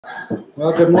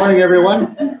Well, good morning,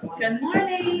 everyone. Good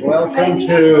morning. Welcome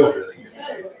to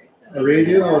a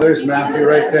review. Oh, there's Matthew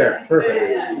right there.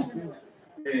 Perfect.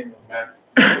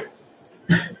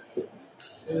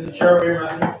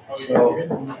 So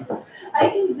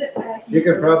you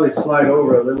could probably slide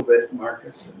over a little bit,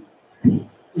 Marcus.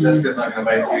 Jessica's not going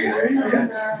to bite you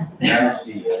either. Yes.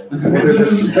 Well, there's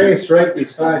a space right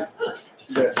beside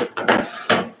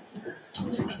Jessica.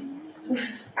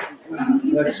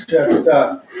 Let's just,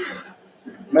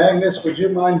 Magnus, would you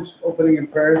mind opening in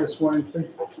prayer this morning, please?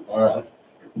 All right.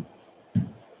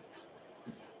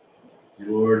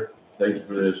 Lord, thank you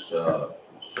for this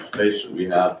space that we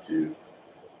have to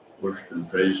worship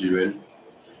and praise you in.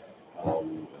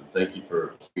 And thank you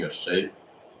for keeping us safe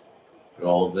through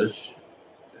all of this.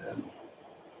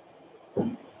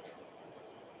 And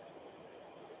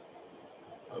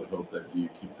I would hope that you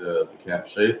keep the camp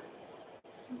safe.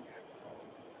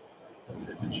 And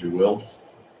if it's your will.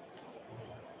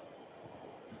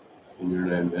 In your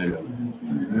name,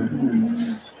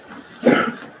 amen.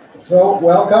 So,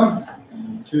 welcome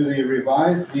to the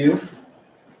revised view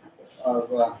of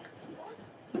what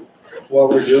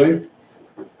we're doing.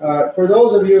 For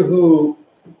those of you who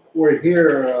were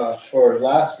here for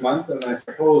last month, and I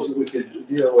suppose we could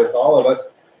deal with all of us,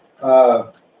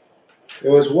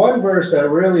 there was one verse that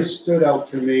really stood out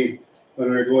to me when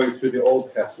we were going through the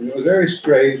Old Testament. It was very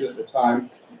strange at the time.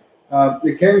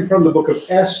 It came from the book of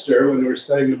Esther, when we were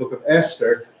studying the book of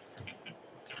Esther.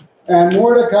 And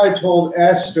Mordecai told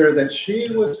Esther that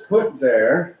she was put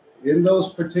there in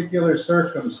those particular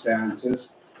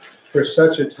circumstances for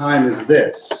such a time as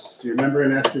this. Do you remember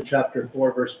in Esther chapter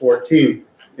 4, verse 14,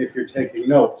 if you're taking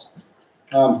notes?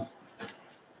 And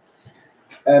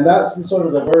that's sort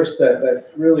of the verse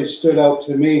that really stood out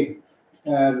to me.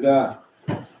 And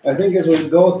I think as we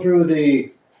go through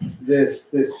this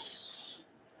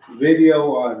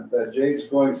video on that Jake's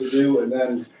going to do, and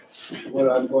then what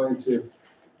I'm going to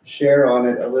share on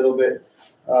it a little bit,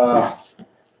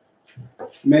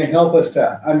 may help us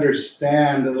to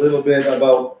understand a little bit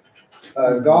about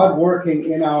God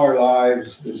working in our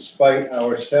lives despite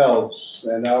ourselves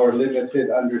and our limited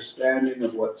understanding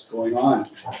of what's going on.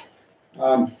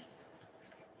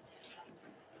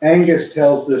 Angus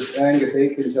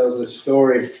Aiken tells this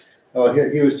story.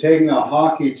 He was taking a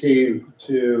hockey team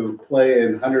to play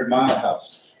in 100 Mile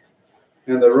House.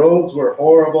 And the roads were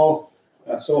horrible,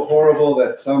 so horrible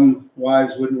that some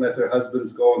wives wouldn't let their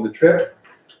husbands go on the trip.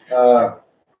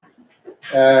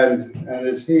 And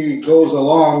as he goes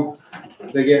along,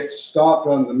 they get stopped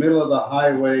on the middle of the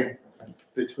highway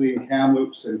between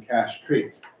Kamloops and Cache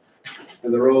Creek.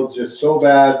 And the road's just so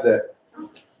bad that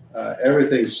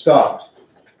everything stopped.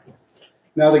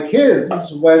 Now the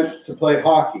kids went to play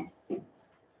hockey.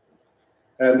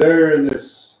 And they're in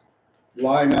this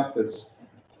lineup that's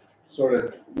sort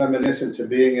of reminiscent to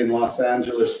being in Los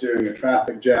Angeles during a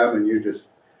traffic jam, and you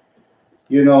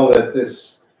know that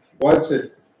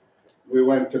we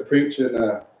went to preach in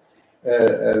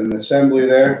an assembly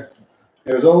there.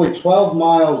 It was only 12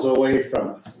 miles away from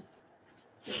us.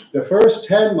 The first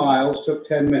 10 miles took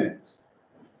 10 minutes.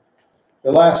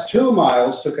 The last 2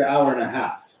 miles took an hour and a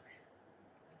half.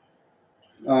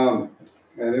 And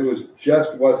it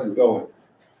just wasn't going.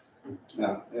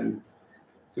 And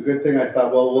it's a good thing I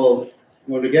thought, well,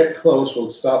 when we get close, we'll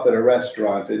stop at a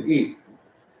restaurant and eat.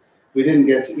 We didn't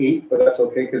get to eat, but that's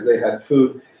okay because they had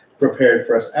food prepared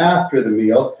for us after the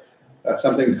meal,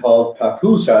 something called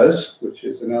papusas, which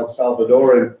is an El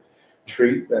Salvadoran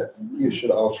treat that you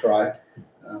should all try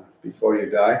before you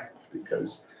die,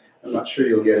 because I'm not sure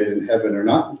you'll get it in heaven or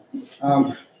not.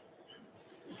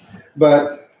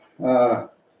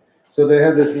 So they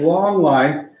had this long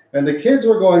line. And the kids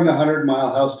were going to 100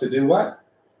 Mile House to do what?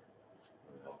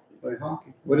 Play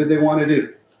hockey. What did they want to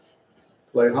do?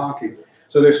 Play hockey.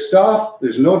 So they're stopped.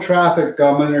 There's no traffic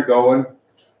coming or going.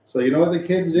 So you know what the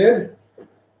kids did?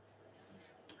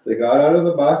 They got out of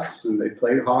the bus and they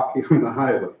played hockey on the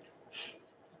highway.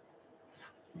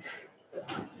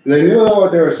 They knew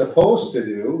what they were supposed to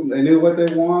do. They knew what they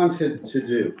wanted to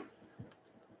do.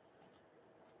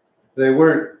 They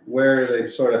weren't where they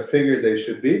sort of figured they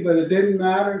should be, but it didn't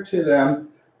matter to them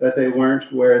that they weren't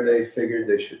where they figured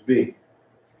they should be.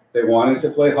 They wanted to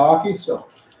play hockey, so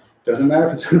it doesn't matter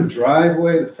if it's in the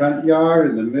driveway, the front yard,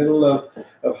 in the middle of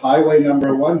Highway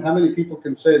number 1. How many people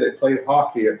can say they played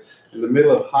hockey in the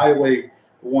middle of Highway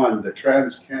 1, the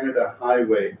Trans-Canada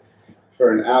Highway,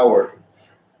 for an hour?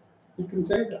 Who can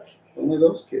say that? Only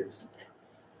those kids.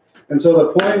 And so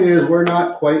the point is, we're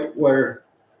not quite where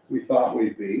we thought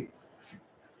we'd be.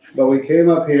 But we came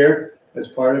up here as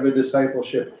part of a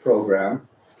discipleship program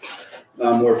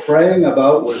We're praying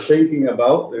about, we're thinking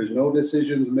about, there's no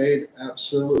decisions made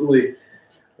absolutely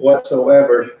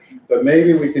whatsoever, but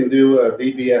maybe we can do a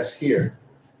VBS here.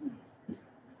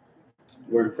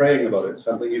 We're praying about it,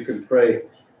 something you can pray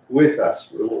with us.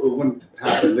 It wouldn't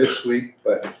happen this week,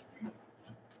 but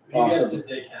VBS is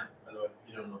day camp, by the way,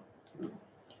 you don't know.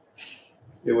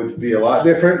 it would be a lot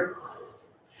different.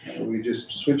 We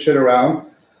just switch it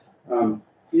around. And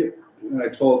I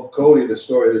told Cody the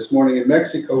story this morning. In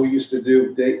Mexico, we used to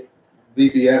do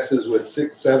VBSs with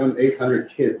 600, 700, 800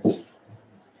 kids.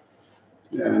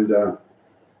 And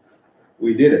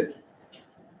we did it.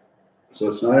 So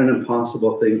it's not an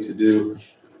impossible thing to do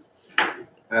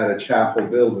at a chapel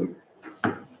building.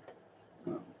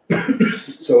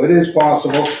 So it is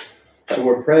possible. So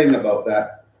we're praying about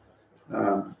that.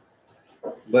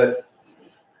 But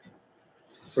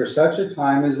for such a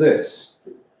time as this,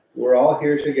 we're all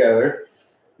here together.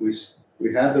 We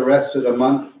had the rest of the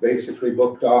month basically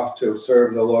booked off to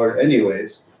serve the Lord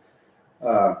anyways.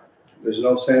 There's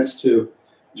no sense to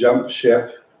jump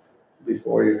ship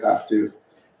before you have to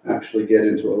actually get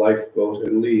into a lifeboat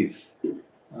and leave.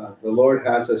 The Lord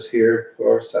has us here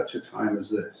for such a time as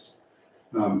this.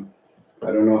 I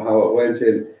don't know how it went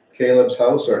in Caleb's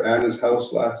house or Anna's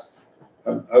house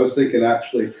I was thinking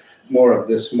actually more of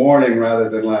this morning rather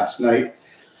than last night.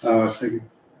 I was thinking,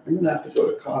 I'm going to have to go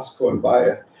to Costco and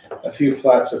buy a few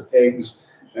flats of eggs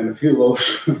and a few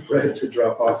loaves of bread to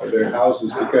drop off at their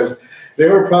houses, because they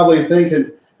were probably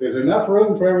thinking there's enough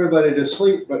room for everybody to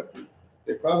sleep, but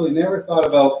they probably never thought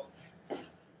about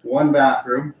one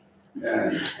bathroom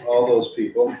and all those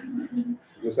people.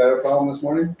 Was that a problem this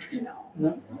morning?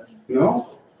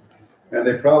 No? And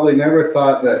they probably never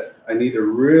thought that I need a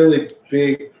really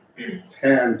big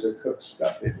pan to cook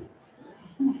stuff in.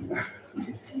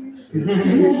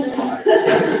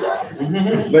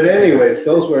 But anyways,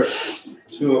 those were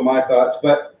two of my thoughts.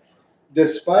 But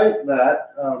despite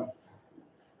that,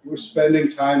 we're spending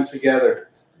time together.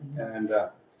 And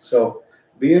so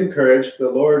be encouraged. The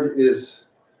Lord is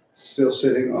still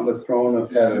sitting on the throne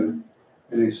of heaven,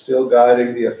 and he's still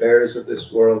guiding the affairs of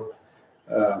this world,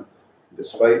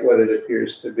 despite what it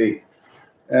appears to be.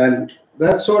 And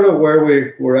that's sort of where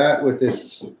we're at with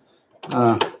this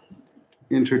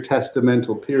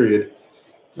Inter-Testamental Period.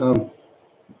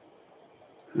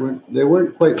 They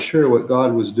weren't quite sure what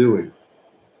God was doing.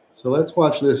 So let's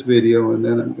watch this video and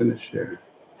then I'm going to share.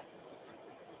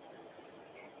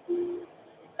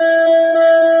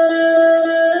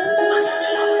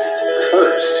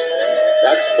 Curse.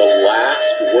 That's the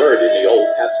last word in the Old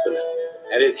Testament.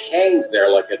 And it hangs there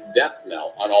like a death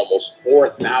knell on almost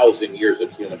 4,000 years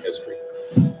of human history.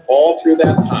 All through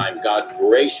that time, God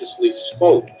graciously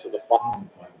spoke to the Father.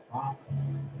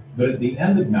 But at the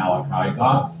end of Malachi,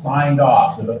 God signed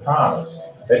off to the promise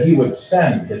that he would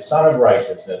send his Son of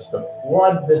Righteousness to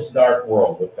flood this dark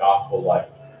world with gospel light.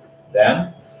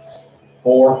 Then,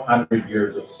 400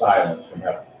 years of silence from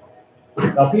heaven.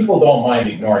 Now, people don't mind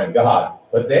ignoring God,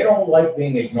 but they don't like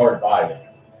being ignored by him.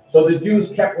 So the Jews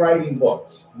kept writing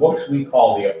books we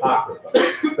call the Apocrypha.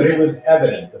 But it was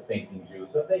evident to thinking Jews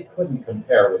that they couldn't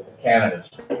compare with the canon of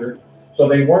Scripture, so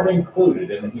they weren't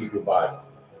included in the Hebrew Bible.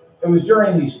 It was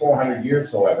during these 400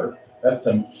 years, however, that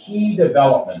some key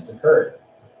developments occurred.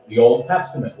 The Old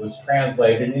Testament was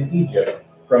translated in Egypt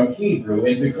from Hebrew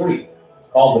into Greek,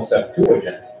 called the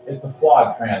Septuagint. It's a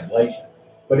flawed translation,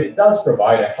 but it does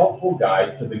provide a helpful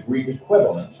guide to the Greek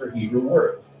equivalents for Hebrew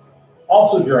words.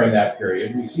 Also during that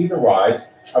period, we see the rise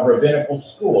of rabbinical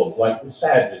schools like the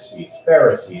Sadducees,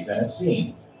 Pharisees, and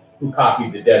Essenes, who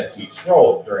copied the Dead Sea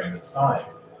Scrolls during this time.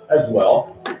 As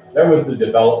well, there was the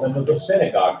development of the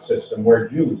synagogue system where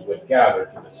Jews would gather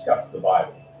to discuss the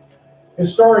Bible.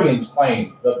 Historians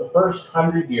claim that the first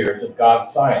 100 years of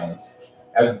God's silence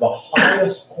as the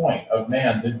highest point of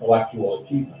man's intellectual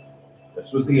achievement.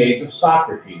 This was the age of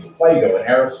Socrates, Plato, and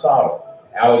Aristotle.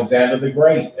 Alexander the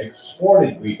Great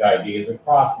exported Greek ideas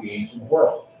across the ancient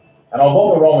world. And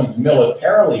although the Romans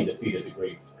militarily defeated the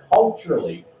Greeks,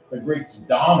 culturally, the Greeks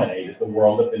dominated the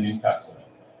world of the New Testament.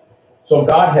 So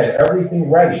God had everything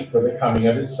ready for the coming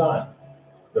of his Son,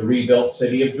 the rebuilt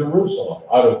city of Jerusalem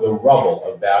out of the rubble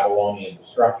of Babylonian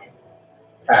destruction,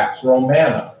 Pax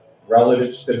Romana,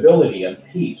 relative stability and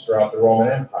peace throughout the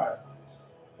Roman Empire,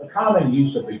 the common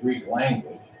use of the Greek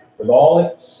language, with all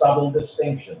its subtle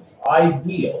distinctions,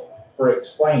 ideal for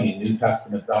explaining New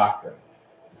Testament doctrine,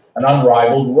 an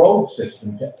unrivaled road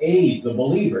system to aid the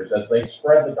believers as they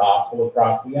spread the gospel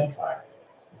across the empire,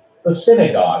 the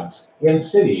synagogues in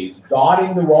cities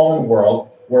dotting the Roman world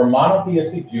where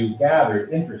monotheistic Jews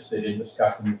gathered interested in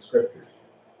discussing the scriptures,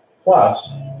 plus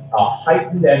a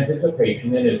heightened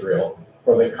anticipation in Israel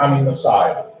for the coming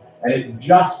Messiah. And at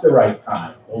just the right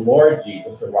time, the Lord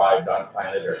Jesus arrived on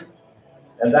planet Earth.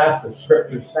 And that's a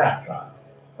scripture snapshot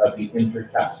of the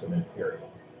Inter-Testament Period.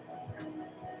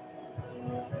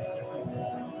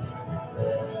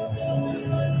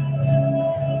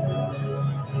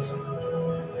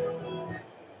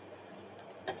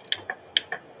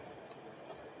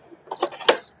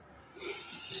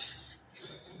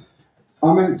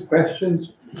 Comments,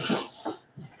 questions?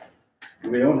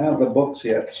 We don't have the books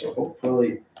yet, so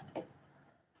hopefully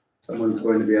someone's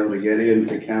going to be able to get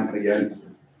into camp again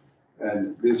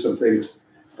and do some things.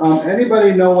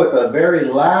 Anybody know what the very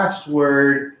last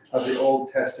word of the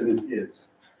Old Testament is?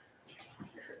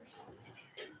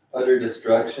 Utter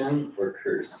destruction or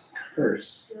curse?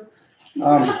 Curse.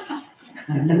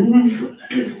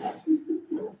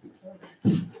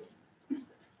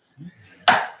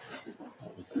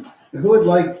 Who would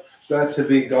like that to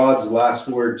be God's last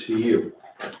word to you?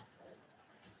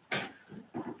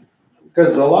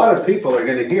 Because a lot of people are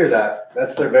going to hear that.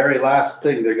 That's their very last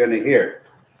thing they're going to hear.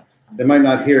 They might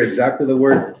not hear exactly the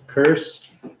word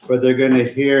curse, but they're going to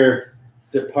hear,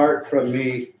 depart from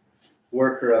me,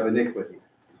 worker of iniquity.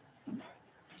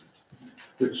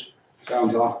 Which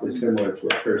sounds awfully similar to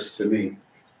a curse to me.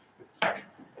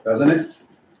 Doesn't it?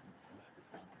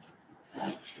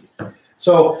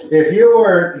 So if you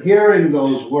were hearing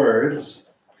those words,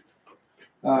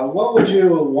 what would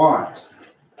you want?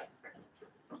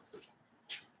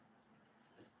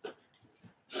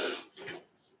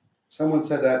 Someone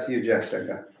said that to you,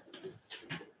 Jessica.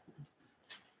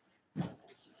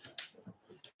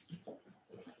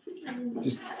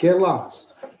 Just get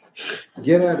lost.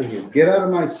 Get out of here. Get out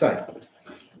of my sight.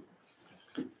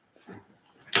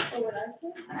 What would I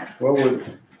say? What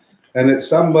would? And it's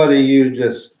somebody you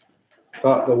just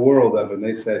thought the world of, and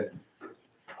they said,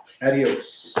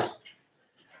 adios.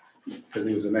 Because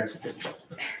he was a Mexican.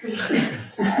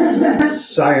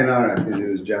 Sayonara, because he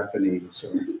was Japanese.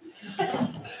 So.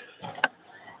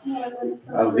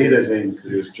 Auf Wiedersehen, because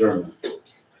he was German.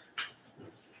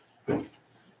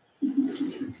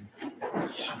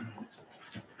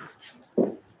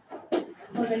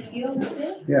 What I feel or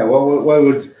say? Yeah, what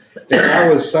would, if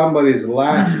that was somebody's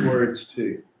last words to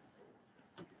you?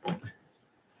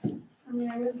 I mean,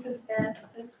 I would do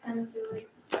best to kind of do like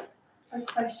a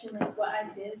question like what I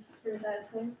did for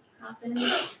that to happen,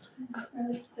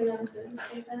 or for them to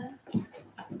say that.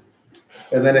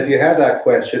 And then if you had that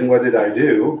question, what did I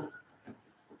do?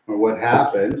 Or what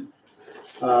happened?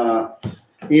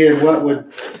 Ian, what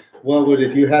would,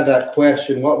 if you had that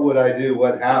question, what would I do?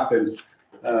 What happened?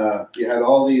 You had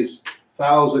all these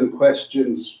 1,000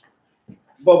 questions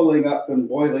bubbling up and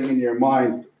boiling in your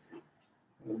mind.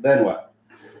 Then what?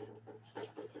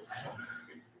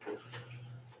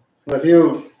 Well,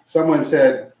 if someone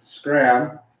said,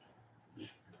 scram,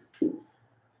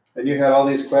 and you had all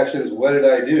these questions, what did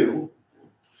I do?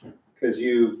 Because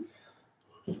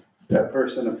that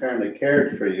person apparently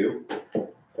cared for you,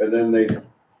 and then they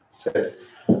said,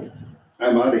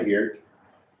 I'm out of here.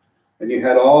 And you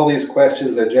had all these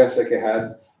questions that Jessica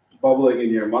had bubbling in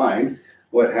your mind.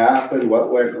 What happened?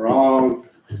 What went wrong?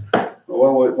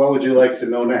 What would you like to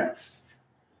know next?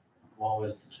 What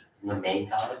was the main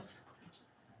cause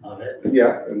of it?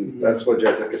 Yeah, and that's what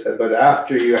Jessica said. But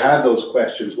after you had those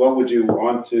questions, what would you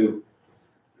want to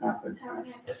happen? How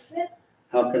can I fix it?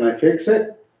 How can I fix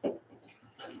it?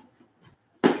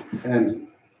 And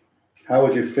how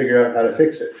would you figure out how to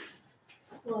fix it?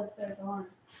 Well, if they're gone.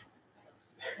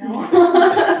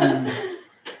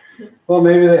 Well,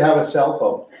 maybe they have a cell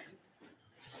phone.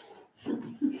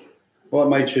 What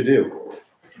might you do?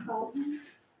 Call.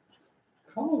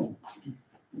 Call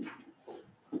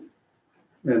them.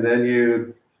 And then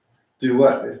you do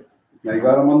what? Now you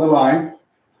got them on the line,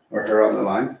 or her on the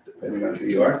line, depending on who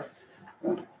you are.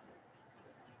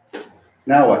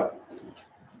 Now what?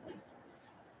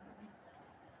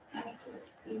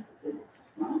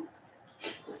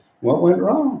 What went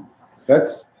wrong?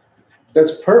 That's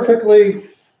perfectly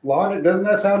logical. Doesn't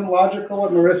that sound logical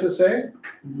what Marissa's saying?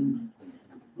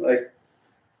 Like,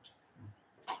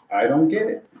 I don't get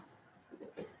it.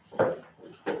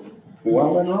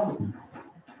 What went wrong?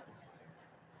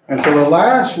 And so the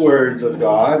last words of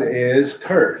God is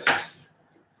curse.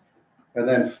 And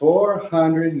then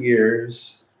 400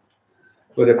 years,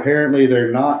 but apparently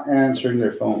they're not answering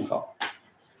their phone call.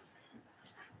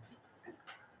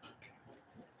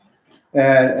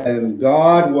 And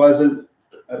God wasn't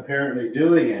apparently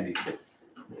doing anything.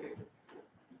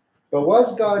 But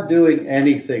was God doing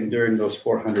anything during those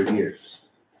 400 years?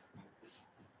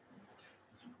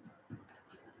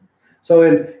 So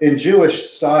in Jewish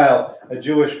style, a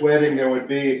Jewish wedding, there would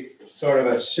be sort of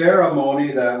a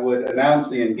ceremony that would announce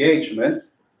the engagement.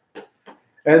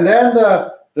 And then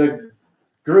the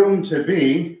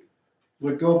groom-to-be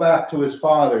would go back to his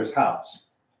father's house.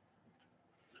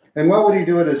 And what would he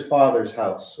do at his father's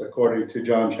house, according to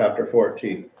John chapter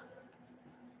 14?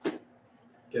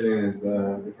 Getting his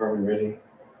apartment ready.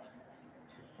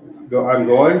 I'm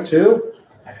going to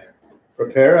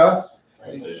prepare a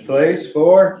place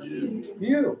for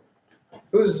you.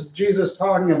 Who's Jesus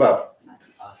talking about?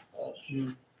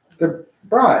 The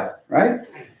bride, right?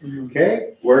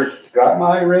 Okay, got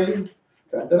my ring.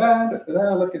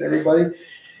 Da-da-da, look at everybody.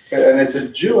 And it's a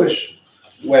Jewish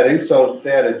wedding, so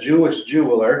they had a Jewish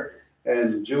jeweler,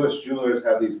 and Jewish jewelers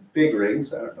have these big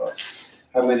rings. I don't know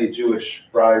how many Jewish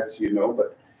brides you know,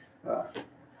 but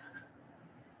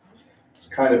it's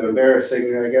kind of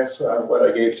embarrassing, I guess, what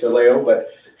I gave to Leo, but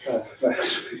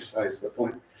that's besides the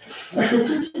point.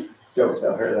 Don't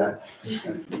tell her that.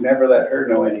 Never let her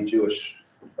know any Jewish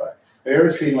bride. Have you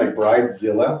ever seen like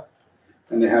Bridezilla?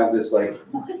 And they have this like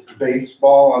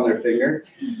baseball on their finger.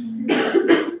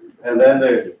 And then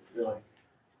they're like,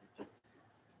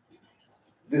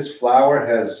 this flower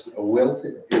has a wilt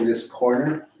in this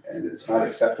corner and it's not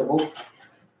acceptable.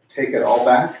 Take it all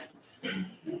back.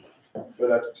 But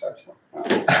that's acceptable.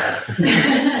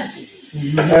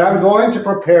 And I'm going to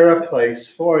prepare a place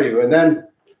for you. And then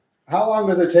how long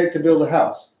does it take to build a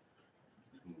house?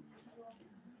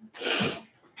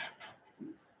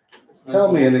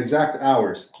 Tell me in exact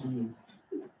hours. I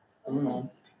don't know.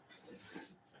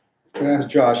 Can I ask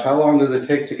Josh, how long does it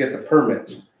take to get the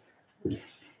permits?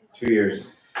 2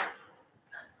 years.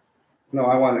 No,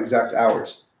 I want exact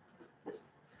hours.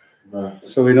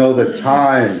 So we know the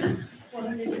time.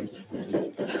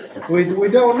 We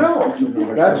don't know.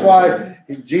 That's why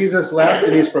Jesus left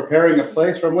and he's preparing a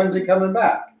place for when's he coming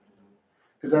back?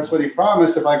 Because that's what he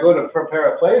promised. If I go to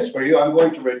prepare a place for you, I'm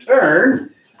going to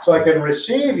return so I can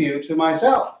receive you to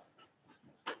myself.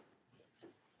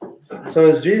 So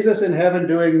is Jesus in heaven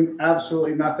doing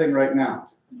absolutely nothing right now?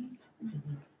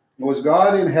 Was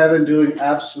God in heaven doing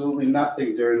absolutely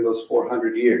nothing during those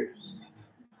 400 years?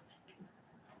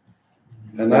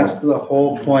 And that's the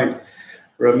whole point.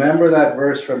 Remember that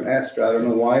verse from Esther. I don't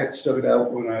know why it stood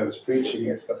out when I was preaching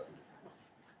it, but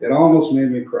it almost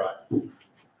made me cry.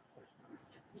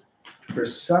 For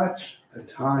such a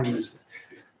time as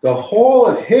the whole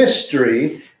of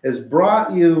history has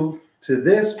brought you to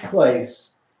this place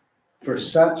for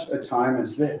such a time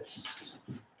as this.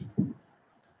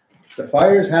 The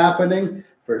fire's happening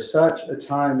for such a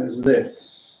time as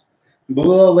this.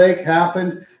 Beulah Lake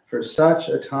happened for such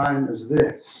a time as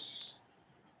this.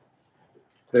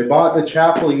 They bought the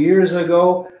chapel years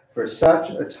ago for such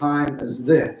a time as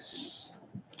this.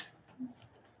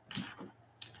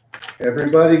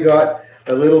 Everybody got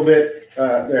a little bit,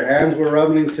 their hands were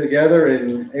rubbing together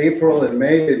in April and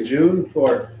May and June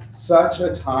for such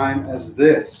a time as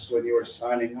this when you were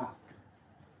signing up.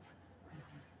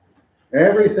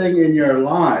 Everything in your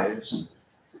lives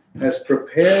has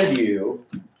prepared you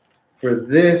for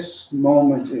this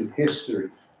moment in history,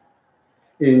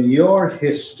 in your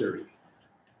history.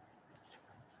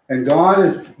 And God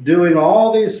is doing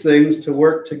all these things to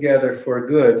work together for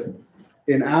good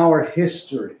in our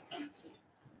history,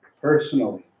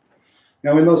 personally.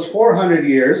 Now, in those 400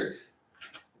 years,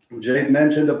 Jade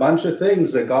mentioned a bunch of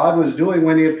things that God was doing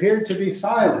when he appeared to be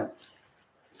silent.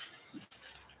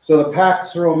 So the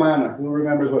Pax Romana, who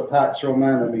remembers what Pax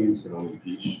Romana means? Roman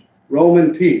peace.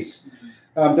 Roman peace.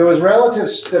 There was relative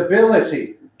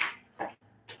stability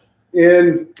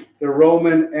in the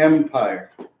Roman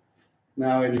Empire.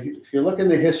 Now, if you look in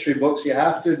the history books, you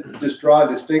have to just draw a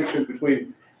distinction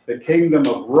between the kingdom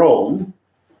of Rome,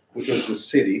 which was the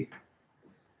city,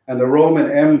 and the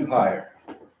Roman Empire.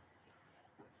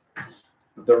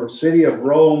 The city of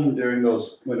Rome during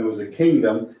those, when it was a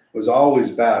kingdom, was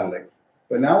always battling.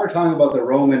 But now we're talking about the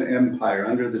Roman Empire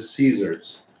under the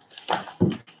Caesars.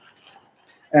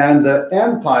 And the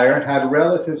empire had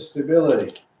relative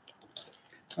stability.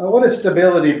 Now, what does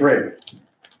stability bring?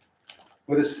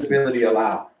 What does stability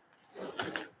allow?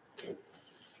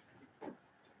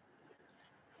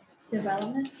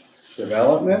 Development.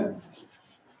 Development.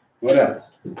 What else?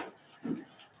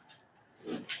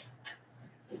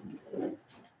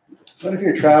 What if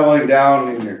you're traveling down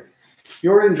and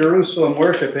you're in Jerusalem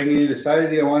worshiping and you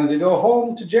decided you wanted to go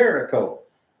home to Jericho?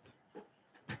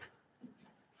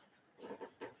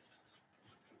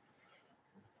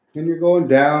 And you're going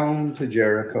down to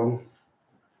Jericho.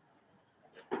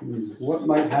 What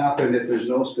might happen if there's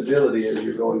no stability as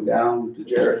you're going down to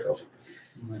Jericho?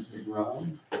 You might get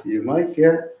robbed. You might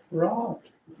get robbed.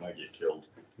 You might get killed.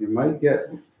 You might get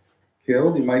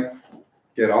killed. You might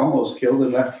get almost killed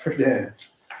and left for dead.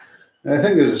 And I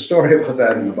think there's a story about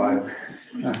that in the Bible.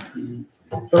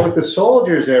 But with the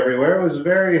soldiers everywhere, it was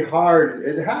very hard.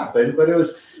 It happened, but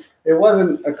it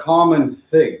wasn't a common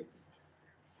thing.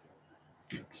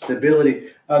 Stability.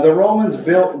 The Romans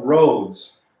built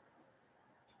roads,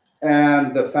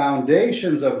 and the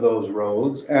foundations of those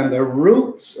roads and the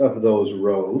roots of those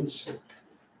roads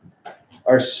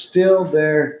are still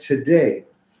there today,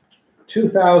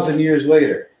 2,000 years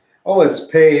later. Oh, it's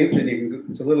paved and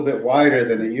it's a little bit wider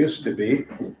than it used to be.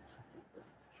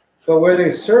 But where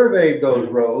they surveyed those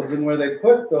roads and where they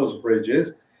put those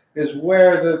bridges is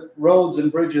where the roads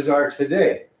and bridges are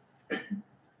today.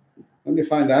 Don't you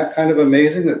find that kind of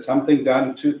amazing that something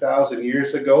done 2,000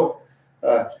 years ago,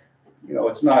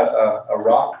 it's not a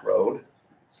rock road,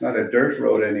 it's not a dirt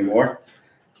road anymore,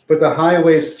 but the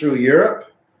highways through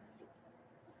Europe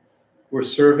were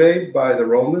surveyed by the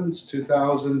Romans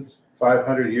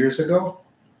 2,500 years ago.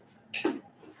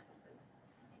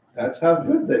 That's how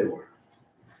good they were.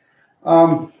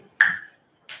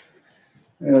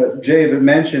 Jay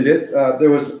mentioned it.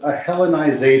 There was a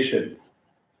Hellenization.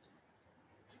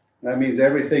 That means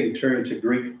everything turned to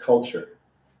Greek culture.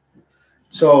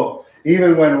 So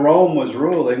even when Rome was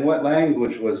ruling, what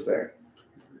language was there?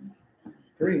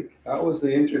 Greek. That was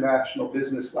the international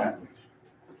business language.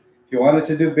 If you wanted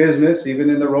to do business, even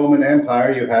in the Roman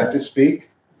Empire, you had to speak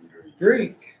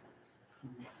Greek.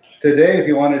 Today, if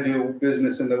you want to do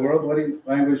business in the world, what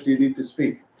language do you need to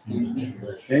speak?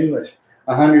 English.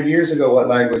 100 years ago, what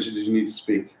language did you need to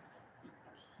speak?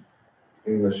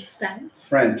 English.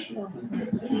 French.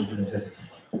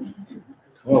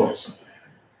 Close.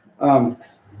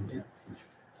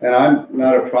 And I'm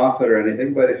not a prophet or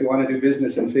anything, but if you want to do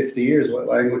business in 50 years, what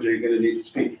language are you going to need to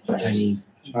speak? Chinese.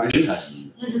 Chinese.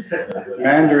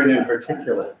 Mandarin in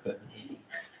particular.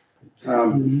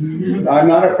 I'm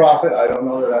not a prophet. I don't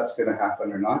know that that's going to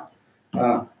happen or not.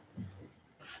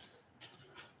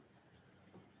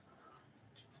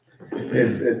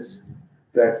 It's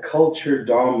that culture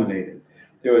dominated.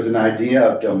 There was an idea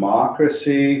of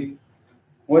democracy.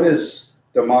 What does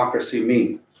democracy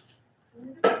mean?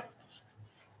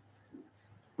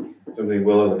 Something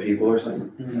will of the people or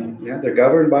something? Yeah, they're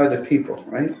governed by the people,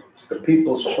 right? It's the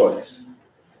people's choice.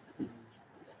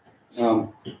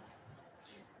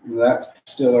 That's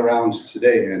still around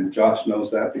today, and Josh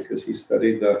knows that because he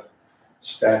studied the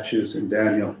statues in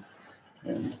Daniel.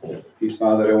 And he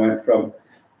saw that it went from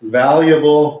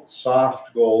valuable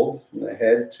soft gold in the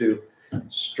head to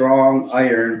strong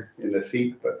iron in the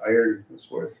feet, but iron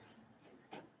is worth.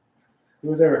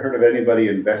 Who's ever heard of anybody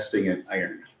investing in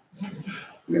iron? I'm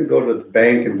going to go to the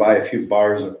bank and buy a few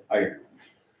bars of iron.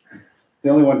 The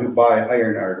only one who buy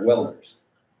iron are welders.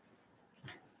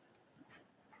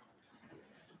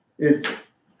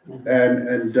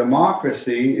 And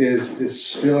democracy is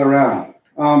still around.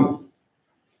 The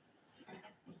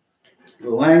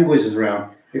language is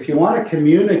around. If you want to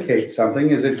communicate something,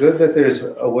 is it good that there's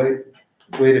a way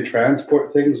to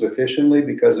transport things efficiently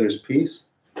because there's peace,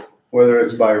 whether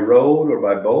it's by road or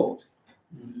by boat?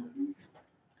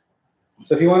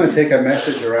 So if you want to take a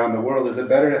message around the world, is it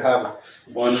better to have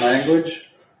one language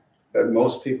that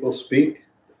most people speak?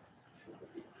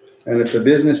 And if the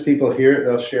business people hear it,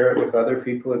 they'll share it with other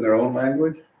people in their own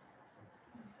language?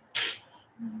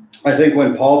 I think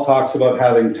when Paul talks about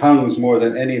having tongues more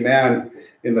than any man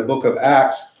in the book of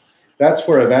Acts, that's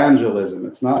for evangelism.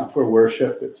 It's not for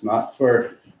worship. It's not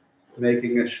for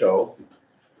making a show.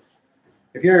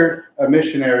 If you're a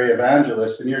missionary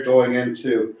evangelist and you're going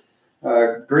into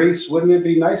Greece, wouldn't it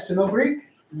be nice to know Greek?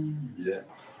 Yeah.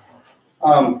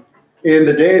 In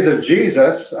the days of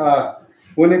Jesus,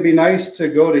 wouldn't it be nice to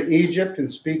go to Egypt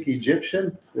and speak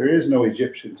Egyptian? There is no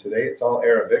Egyptian today. It's all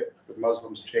Arabic. The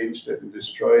Muslims changed it and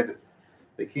destroyed it.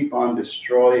 They keep on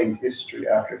destroying history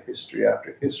after history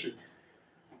after history.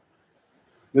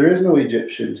 There is no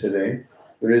Egyptian today.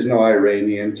 There is no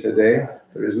Iranian today.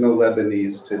 There is no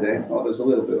Lebanese today. Well, there's a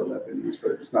little bit of Lebanese,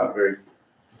 but it's not very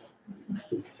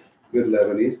good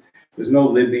Lebanese. There's no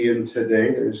Libyan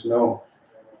today. There's no...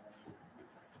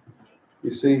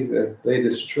 You see, they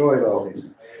destroyed all these.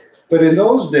 But in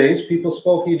those days, people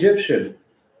spoke Egyptian.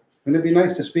 Wouldn't it be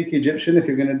nice to speak Egyptian if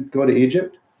you're going to go to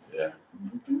Egypt? Yeah.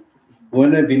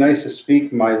 Wouldn't it be nice to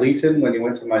speak Miletan when you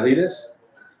went to Miletus?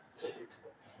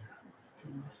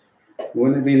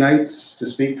 Wouldn't it be nice to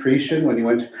speak Cretan when you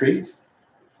went to Crete?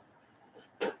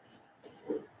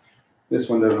 This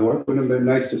one doesn't work. Wouldn't it be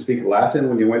nice to speak Latin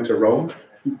when you went to Rome?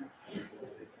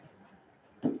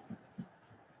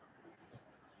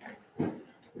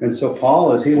 And so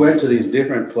Paul, as he went to these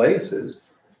different places,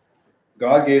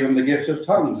 God gave him the gift of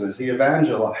tongues as he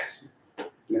evangelized.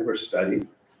 never studied,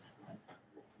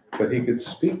 but he could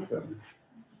speak them.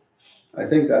 I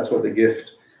think that's what the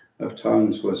gift of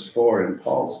tongues was for in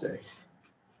Paul's day,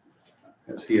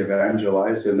 as he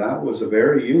evangelized, and that was a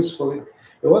very useful,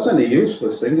 it wasn't a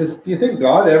useless thing. Do you think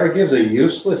God ever gives a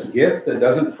useless gift that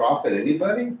doesn't profit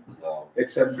anybody? No.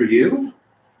 Except for you?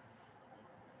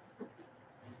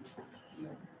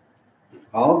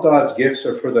 All God's gifts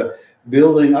are for the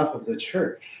building up of the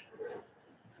church.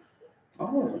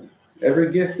 All of them.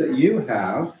 Every gift that you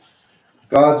have,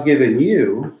 God's given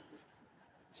you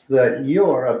so that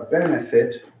you're a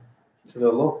benefit to the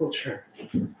local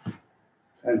church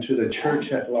and to the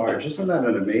church at large. Isn't that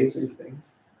an amazing thing?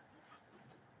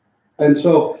 And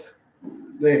so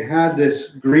they had this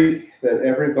Greek that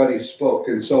everybody spoke.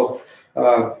 And so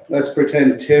let's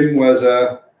pretend Tim was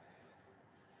a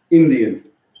Indian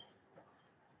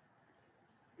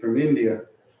from India.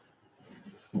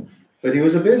 But he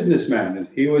was a businessman, and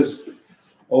he was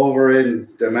over in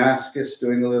Damascus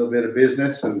doing a little bit of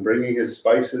business and bringing his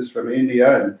spices from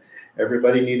India, and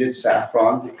everybody needed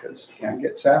saffron because you can't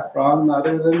get saffron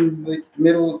other than the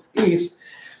Middle East.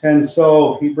 And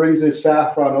so he brings his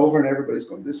saffron over, and everybody's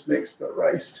going, this makes the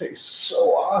rice taste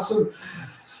so awesome.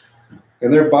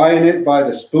 And they're buying it by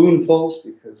the spoonfuls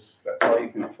because that's all you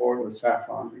can afford with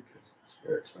saffron because it's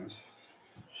very expensive.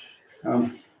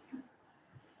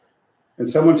 And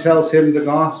someone tells him the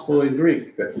gospel in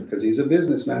Greek, because he's a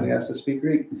businessman, he has to speak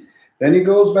Greek. Then he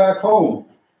goes back home.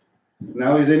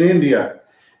 Now he's in India,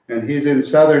 and he's in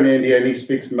southern India, and he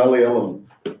speaks Malayalam,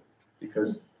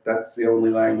 because that's the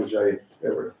only language I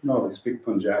ever know. They speak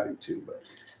Punjabi too, but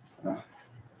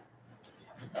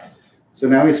so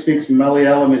now he speaks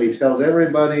Malayalam, and he tells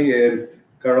everybody in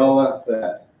Kerala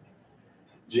that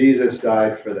Jesus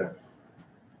died for them.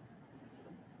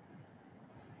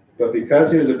 But because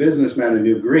he was a businessman and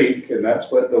knew Greek, and that's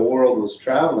what the world was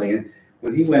traveling in,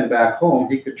 when he went back home,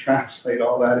 he could translate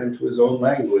all that into his own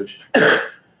language.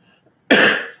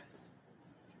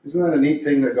 Isn't that a neat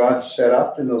thing that God set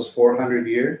up in those 400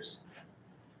 years?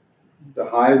 The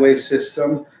highway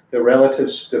system, the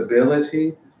relative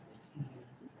stability,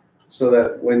 so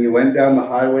that when you went down the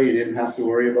highway, you didn't have to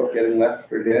worry about getting left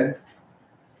for dead.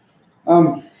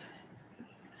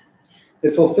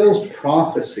 It fulfills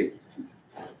prophecy.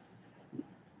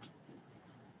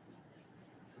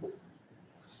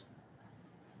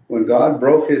 When God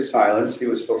broke his silence, he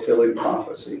was fulfilling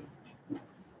prophecy.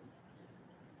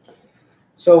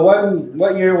 So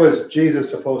what year was Jesus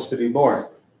supposed to be born?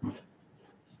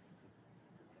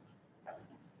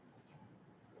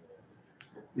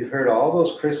 You've heard all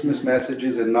those Christmas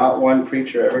messages, and not one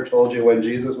preacher ever told you when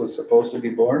Jesus was supposed to be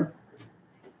born?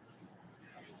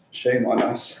 Shame on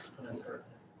us.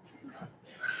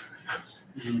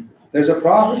 There's a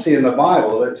prophecy in the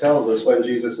Bible that tells us when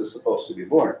Jesus is supposed to be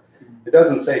born. It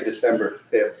doesn't say December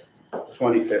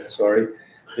 25th,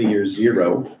 the year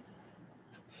 0.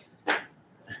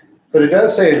 But it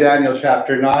does say in Daniel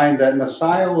chapter 9 that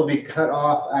Messiah will be cut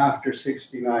off after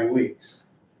 69 weeks.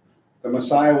 The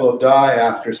Messiah will die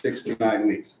after 69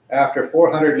 weeks. After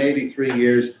 483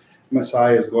 years,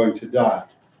 Messiah is going to die.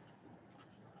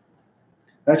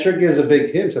 That sure gives a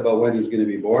big hint about when he's going to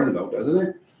be born, though, doesn't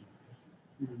it?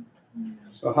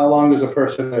 So how long does a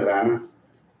person live, Anna?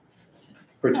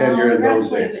 Pretend you're in those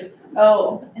days.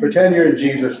 Pretend you're in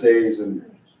Jesus' days and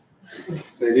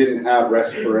they didn't have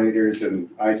respirators and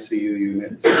ICU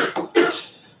units.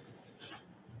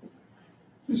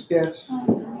 Just guess.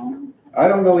 I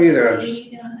don't know either. I'm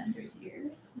just 100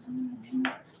 years.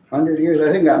 100 years?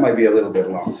 I think that might be a little bit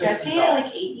long. Like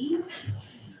 80?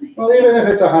 Well, even if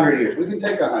it's 100 years, we can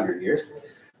take 100 years.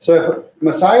 So if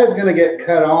Messiah is going to get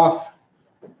cut off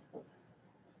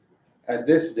at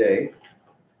this day,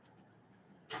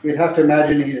 we'd have to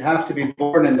imagine he'd have to be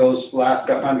born in those last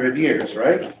 100 years,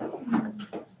 right?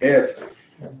 If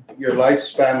your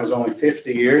lifespan was only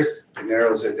 50 years, it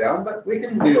narrows it down, but we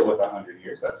can deal with 100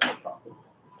 years. That's no problem.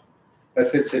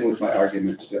 That fits in with my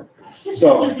argument still.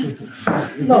 So,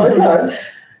 no, it does.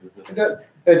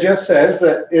 It just says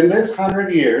that in this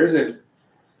 100 years, if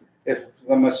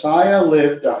the Messiah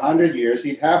lived 100 years,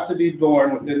 he'd have to be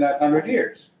born within that 100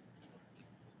 years.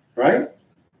 Right?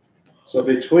 So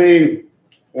between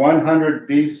 100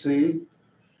 BC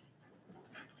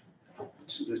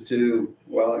to,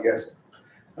 well, I guess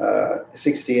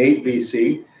 68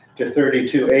 BC to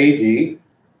 32 AD,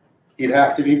 he'd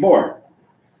have to be born.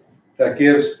 That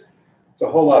gives, it's a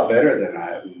whole lot better than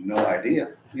I have no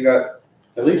idea. You got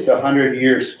at least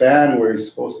 100-year span where he's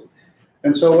supposed to.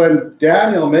 And so when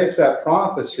Daniel makes that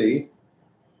prophecy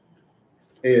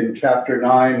in chapter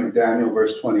 9 of Daniel,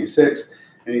 verse 26,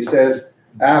 and he says,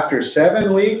 After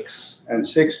 7 weeks and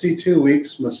 62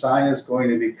 weeks, Messiah is going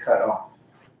to be cut off.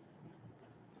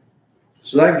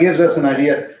 So that gives us an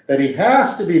idea that he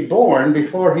has to be born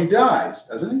before he dies,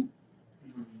 doesn't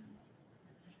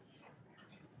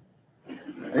he?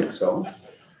 I think so.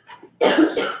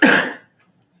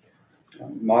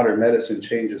 Modern medicine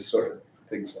changes sort of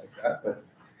things like that, but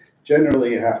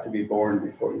generally you have to be born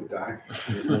before you die.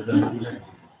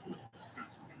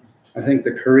 I think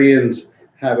the Koreans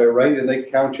have it right, and they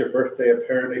count your birthday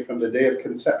apparently from the day of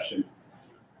conception.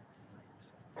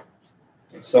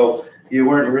 So you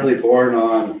weren't really born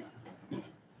on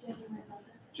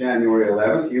January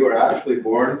 11th. You were actually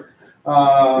born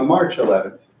March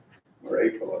 11th or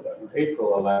April 11th.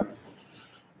 April 11th.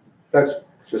 That's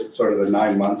just sort of the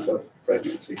 9 months of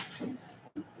pregnancy.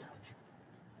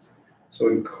 So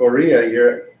in Korea,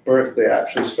 your birthday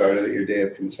actually started at your day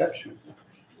of conception.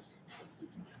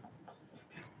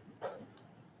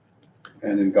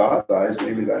 And in God's eyes,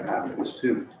 maybe that happens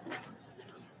too.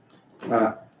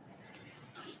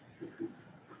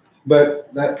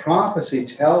 But that prophecy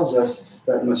tells us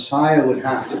that Messiah would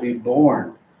have to be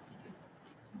born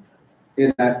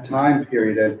in that time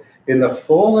period. And in the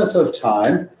fullness of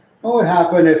time, what would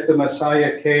happen if the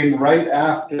Messiah came right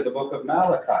after the book of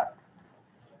Malachi?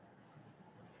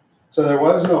 So there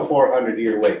was no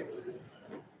 400-year wait.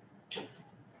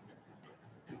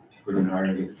 Would have been hard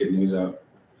to get the good news out.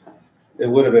 It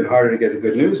would have been harder to get the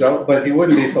good news out, but he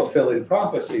wouldn't be fulfilling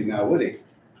prophecy now, would he?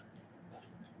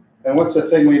 And what's the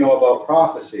thing we know about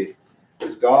prophecy?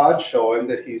 It's God showing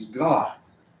that he's God.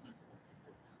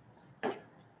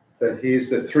 That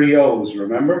he's the 3 O's,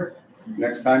 remember?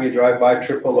 Next time you drive by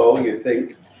Triple O, you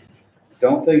think,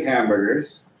 don't think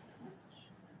hamburgers.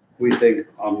 We think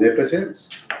omnipotence,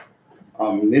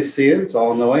 omniscience,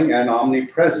 all-knowing, and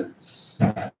omnipresence.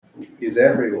 He's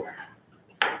everywhere.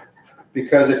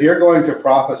 Because if you're going to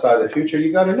prophesy the future,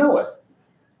 you got to know it.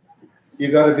 You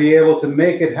got to be able to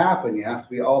make it happen. You have to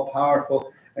be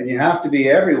all-powerful, and you have to be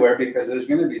everywhere because there's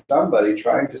going to be somebody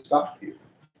trying to stop you.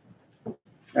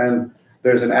 And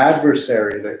there's an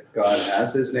adversary that God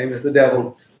has. His name is the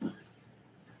devil.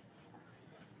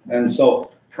 And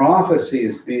so prophecy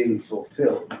is being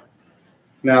fulfilled.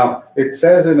 Now, it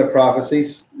says in the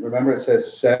prophecies, remember it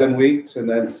says 7 weeks and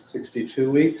then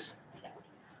 62 weeks?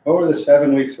 What were the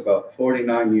 7 weeks about?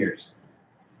 49 years.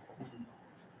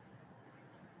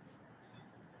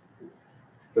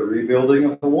 The rebuilding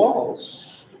of the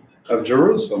walls of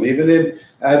Jerusalem, even in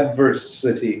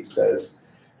adversity, says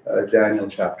Daniel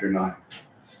chapter 9.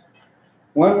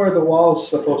 When were the walls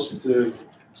supposed to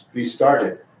be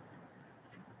started?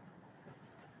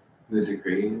 The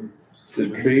decree. The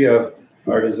decree of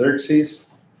Artaxerxes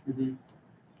in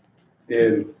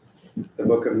the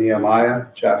book of Nehemiah,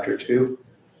 chapter 2.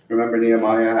 Remember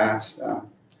Nehemiah asked,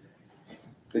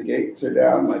 the gates are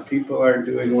down, my people aren't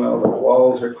doing well, the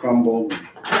walls are crumbled.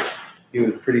 He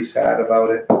was pretty sad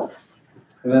about it.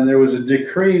 And then there was a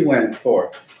decree went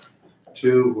forth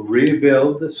to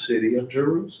rebuild the city of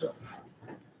Jerusalem.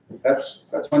 That's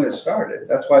when it started.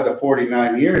 That's why the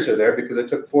 49 years are there, because it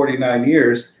took 49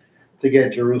 years to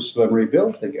get Jerusalem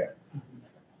rebuilt again.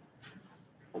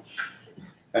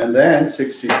 And then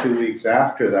 62 weeks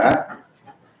after that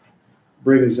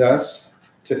brings us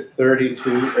to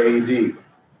 32 AD.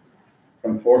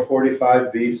 From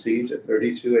 445 BC to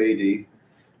 32 AD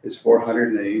is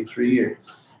 483 years.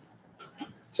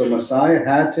 So Messiah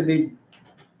had to be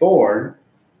born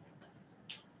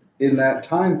in that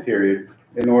time period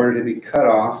in order to be cut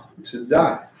off to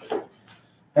die.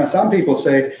 Now, some people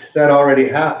say that already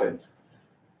happened.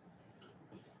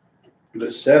 The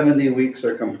 70 weeks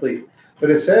are complete. But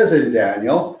it says in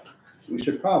Daniel, we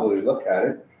should probably look at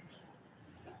it,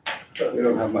 but we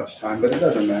don't have much time, but it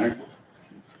doesn't matter.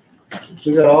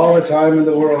 We got all the time in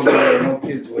the world, and there are no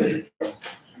kids waiting for us.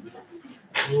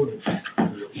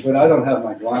 But I don't have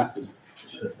my glasses.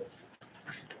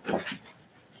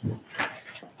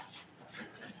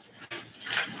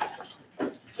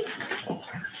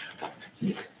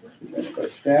 If I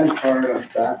stand hard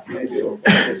enough back, maybe it'll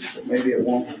focus, but maybe it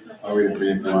won't. I'll read it for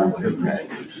you if you want to.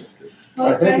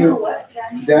 I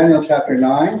think Daniel chapter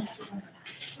 9.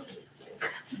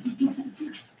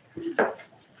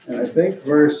 And I think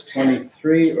verse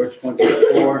 23 or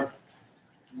 24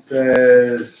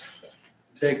 says,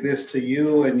 take this to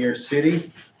you and your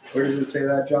city. Where does it say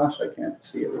that, Josh? I can't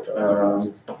see it.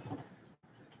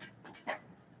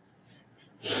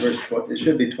 Verse 20, it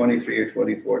should be 23 or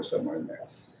 24 somewhere in there.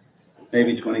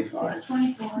 Maybe 25. It's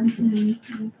 24.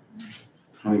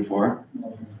 24.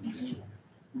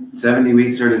 70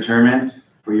 weeks are determined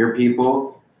for your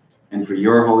people and for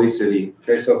your holy city.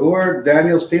 Okay, so who are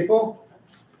Daniel's people?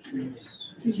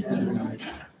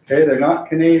 Okay, they're not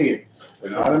Canadians.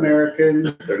 They're not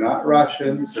Americans. They're not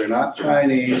Russians. They're not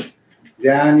Chinese.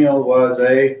 Daniel was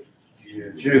a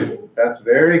Jew. That's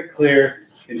very clear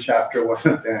in chapter 1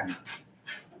 of Daniel.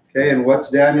 Okay, and what's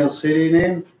Daniel's city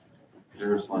name?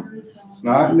 Jerusalem. It's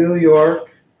not New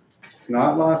York. It's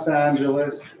not Los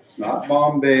Angeles. It's not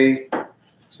Bombay.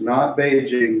 It's not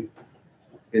Beijing.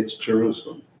 It's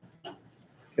Jerusalem.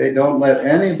 Okay, don't let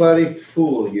anybody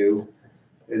fool you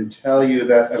and tell you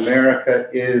that America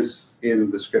is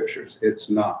in the scriptures. It's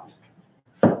not.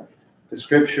 The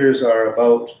scriptures are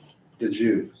about the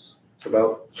Jews. It's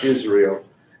about Israel.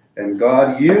 And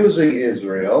God using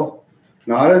Israel,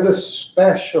 not as a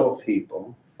special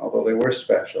people, although they were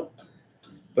special,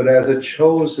 but as a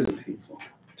chosen people,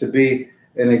 to be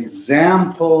an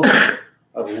example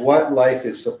of what life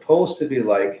is supposed to be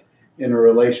like in a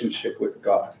relationship with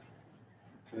God.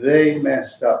 They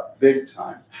messed up big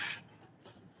time.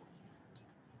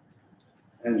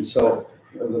 And so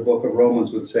the book of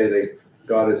Romans would say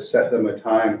God has set them a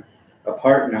time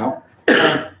apart now.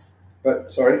 But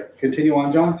sorry, continue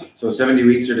on, John. So 70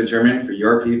 weeks are determined for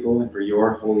your people and for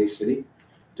your holy city,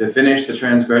 to finish the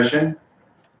transgression,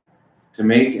 to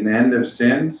make an end of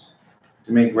sins,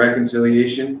 to make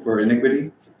reconciliation for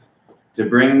iniquity, to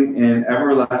bring in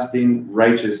everlasting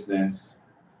righteousness.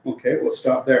 Okay, we'll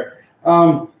stop there.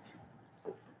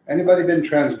 Anybody been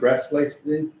transgressed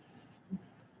lately?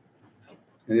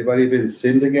 Anybody been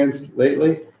sinned against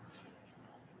lately?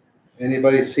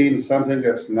 Anybody seen something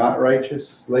that's not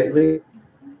righteous lately?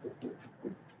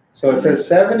 So it says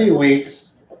 70 weeks,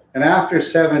 and after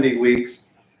 70 weeks,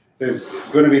 there's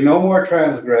going to be no more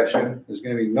transgression. There's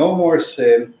going to be no more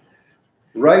sin.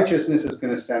 Righteousness is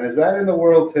going to stand. Is that in the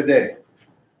world today?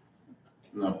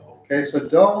 No. Okay, so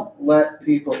don't let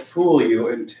people fool you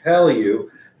and tell you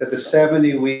that the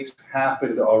 70 weeks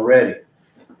happened already.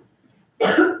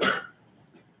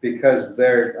 Because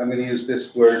I'm going to use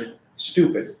this word,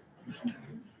 stupid.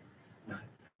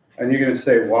 And you're going to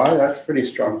say, why? That's pretty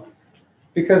strong.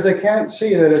 Because they can't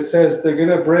see that it says they're going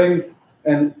to bring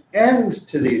an end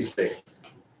to these things.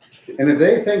 And if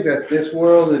they think that this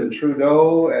world and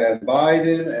Trudeau and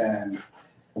Biden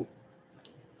and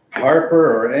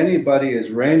Harper or anybody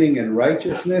is reigning in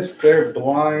righteousness, they're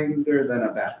blinder than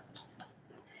a bat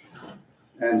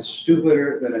and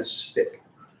stupider than a stick.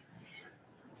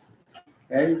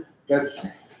 Okay?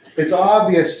 It's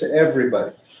obvious to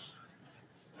everybody.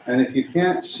 And if you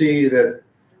can't see that,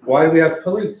 why do we have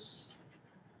police?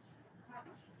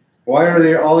 Why are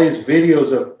there all these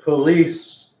videos of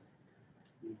police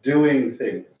doing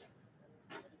things?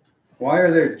 Why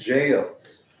are there jails?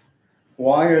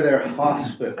 Why are there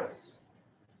hospitals?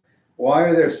 Why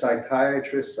are there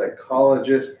psychiatrists,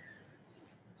 psychologists,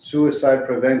 suicide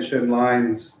prevention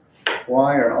lines?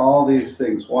 Why are all these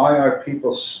things? Why are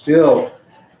people still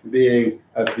being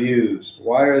abused?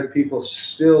 Why are people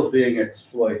still being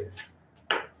exploited?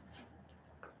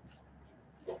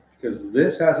 Because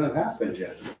this hasn't happened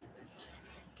yet.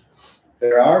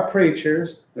 There are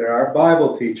preachers, there are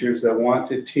Bible teachers that want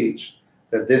to teach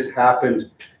that this happened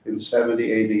in 70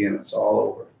 AD and it's all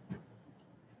over.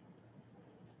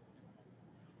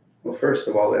 Well, first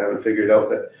of all, they haven't figured out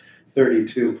that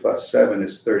 32 plus 7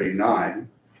 is 39.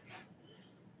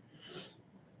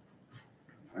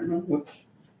 I don't know, what's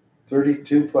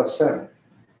 32 plus 7?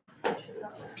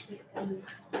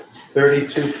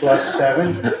 32 plus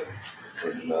 7?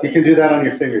 You can do that on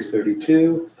your fingers.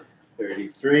 32,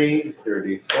 33,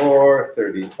 34,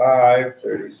 35,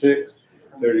 36,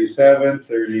 37,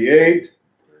 38.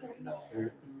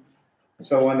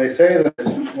 So when they say that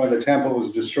when the temple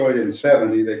was destroyed in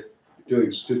 70, they're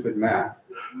doing stupid math,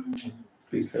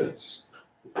 because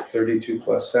 32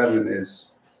 plus 7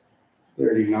 is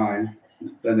 39.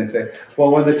 Then they say,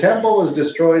 well, when the temple was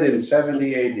destroyed in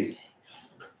 70 AD.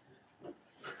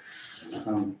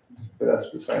 But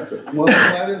that's besides it. Well,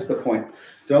 that is the point.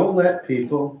 Don't let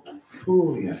people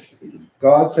fool you.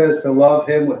 God says to love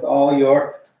him with all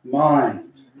your mind.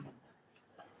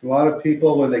 A lot of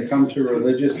people, when they come to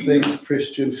religious things,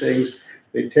 Christian things,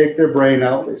 they take their brain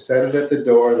out, they set it at the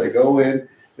door, they go in,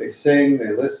 they sing,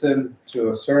 they listen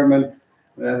to a sermon,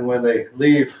 and then when they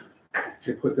leave,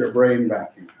 they put their brain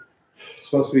back in. It's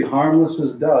supposed to be harmless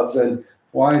as doves and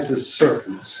wise as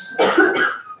serpents.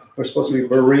 We're supposed to be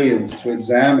Bereans to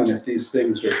examine if these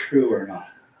things are true or not.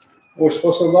 We're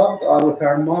supposed to love God with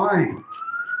our mind.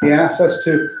 He asks us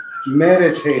to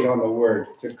meditate on the word,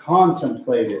 to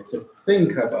contemplate it, to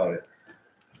think about it.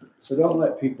 So don't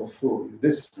let people fool you.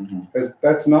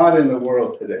 That's not in the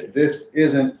world today. This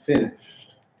isn't finished.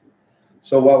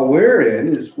 So what we're in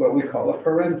is what we call a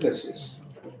parenthesis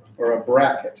or a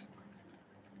bracket.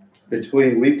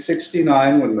 between week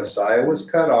 69, when Messiah was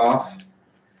cut off,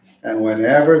 and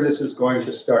whenever this is going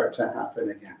to start to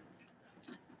happen again.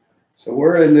 So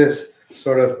we're in this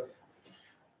sort of,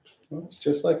 well, it's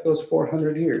just like those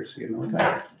 400 years, you know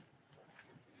that.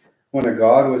 When a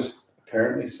God was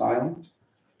apparently silent.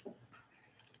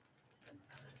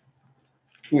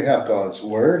 We have God's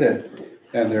word, and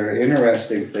there are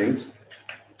interesting things.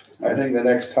 I think the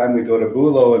next time we go to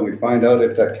Bulo and we find out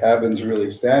if that cabin's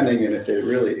really standing, and if it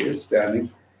really is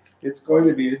standing, it's going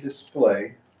to be a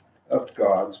display of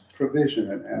God's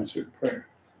provision and answered prayer.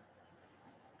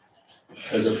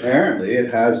 As apparently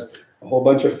it has a whole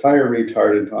bunch of fire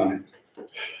retardant on it.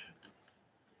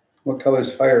 What color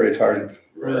is fire retardant?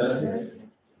 Red.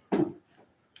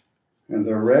 And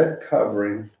the red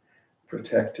covering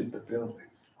protected the building.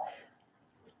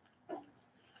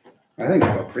 I think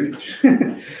that'll preach.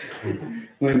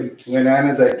 when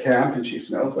Anna's at camp and she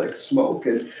smells like smoke,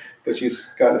 but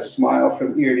she's got a smile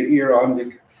from ear to ear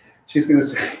on, she's going to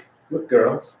say, look,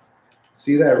 girls,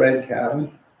 see that red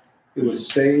cabin? It was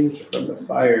saved from the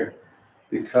fire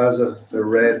because of the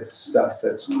red stuff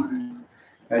that's on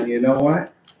it. And you know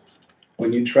what?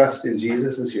 When you trust in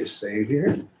Jesus as your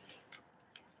Savior,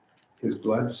 His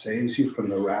blood saves you from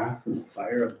the wrath and the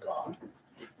fire of God.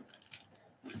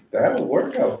 That'll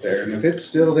work out there. And if it's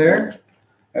still there,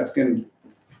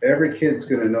 every kid's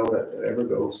going to know that ever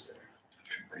goes there.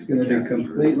 It's going to be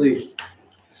completely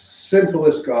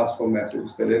simplest gospel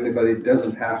message that anybody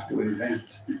doesn't have to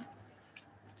invent.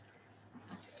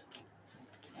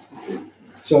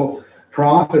 So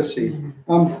prophecy.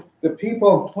 The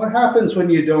people, what happens when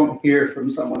you don't hear from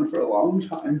someone for a long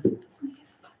time?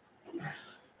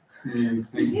 You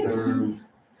think they're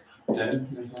dead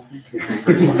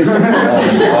or something?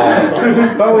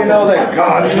 But we know that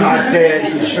God's not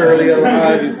dead. He's surely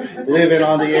alive. He's living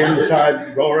on the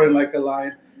inside, roaring like a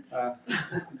lion.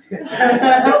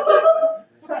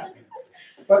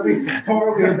 But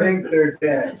before we think they're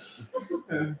dead,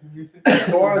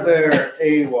 before they're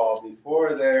AWOL,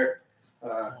 before they're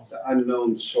the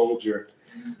unknown soldier,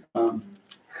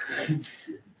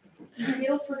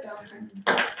 Feel forgotten.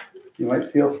 you might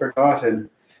feel forgotten.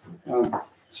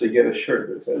 So you get a shirt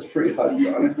that says free hugs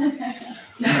on it.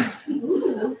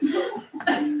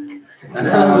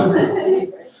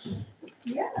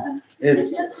 Yeah.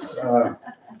 It's,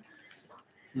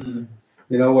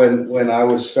 you know, when I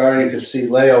was starting to see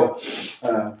Leo,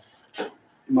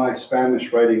 my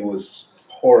Spanish writing was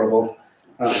horrible,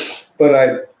 but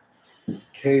I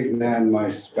caveman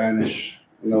my Spanish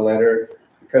in the letter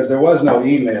because there was no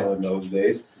email in those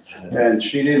days, and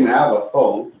she didn't have a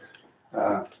phone.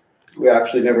 We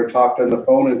actually never talked on the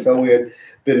phone until we had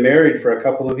been married for a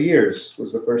couple of years. It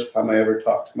was the first time I ever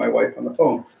talked to my wife on the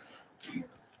phone.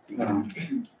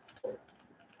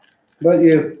 But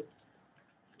you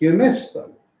miss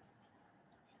them.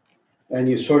 And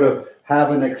you sort of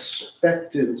have an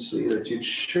expectancy that you'd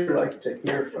sure like to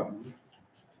hear from them.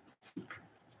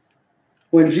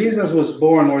 When Jesus was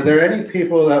born, were there any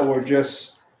people that were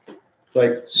just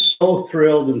like so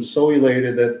thrilled and so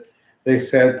elated that they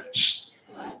said,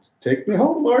 take me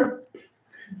home, Lord.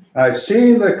 I've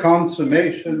seen the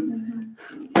consummation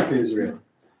of Israel.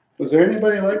 Was there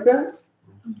anybody like that?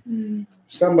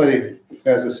 Somebody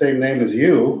has the same name as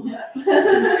you.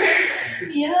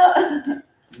 Yeah.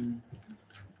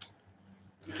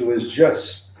 It was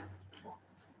just,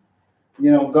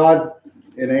 you know, God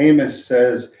in Amos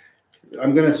says,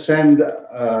 I'm going to send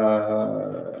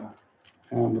a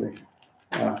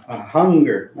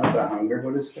hunger, not a hunger,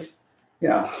 what is it?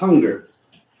 Yeah, hunger.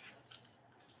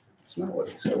 That's not what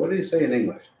he said. What did he say in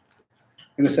English?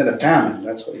 I'm going to send a famine,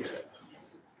 that's what he said.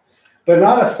 But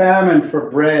not a famine for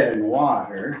bread and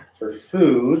water, for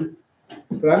food,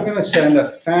 but I'm going to send a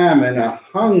famine, a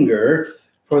hunger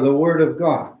for the word of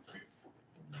God.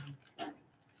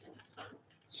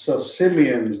 So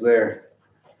Simeon's there,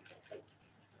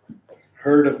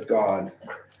 heard of God.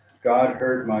 God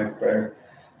heard my prayer.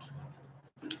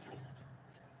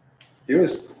 He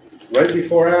was right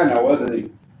before Anna, wasn't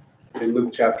he? In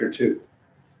Luke chapter 2.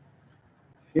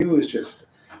 He was just,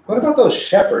 what about those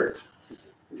shepherds?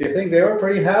 Do you think they were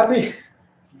pretty happy?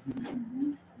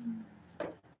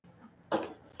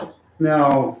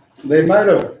 No, they might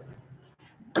have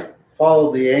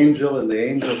followed the angel, and the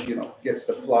angel, you know, gets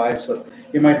to fly, so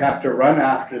you might have to run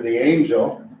after the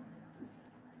angel.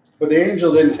 But the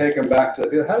angel didn't take them back to the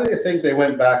field. How do you think they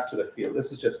went back to the field?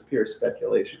 This is just pure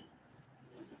speculation.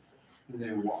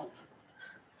 They walked.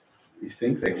 You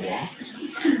think they walked?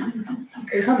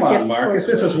 Come on, Marcus.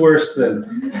 This is worse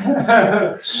than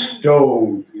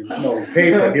stone. No,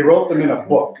 paper. He wrote them in a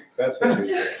book. That's what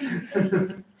you're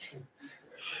saying.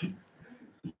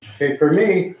 Okay, for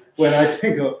me, when I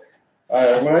think about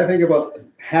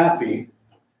happy,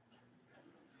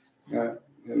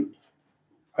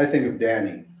 I think of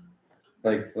Danny,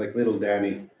 like little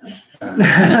Danny.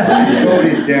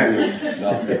 Cody's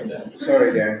Danny.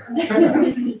 Sorry,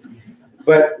 Danny.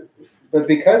 But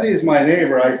because he's my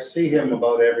neighbor, I see him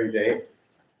about every day.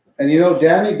 And you know,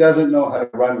 Danny doesn't know how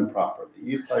to run properly.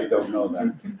 You probably don't know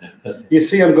that. You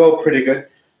see him go pretty good.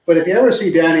 But if you ever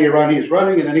see Danny run, he's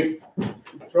running and then he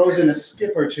throws in a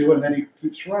skip or two and then he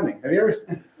keeps running. Have you ever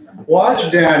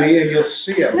watched Danny and you'll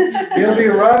see him? He'll be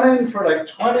running for like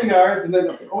 20 yards and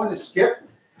then going to skip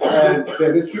and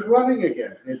then he'll keep running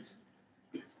again.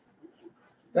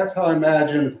 That's how I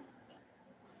imagine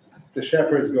the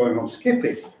shepherds going home,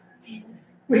 skipping.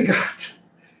 We got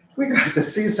to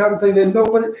see something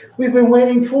that we've been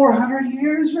waiting 400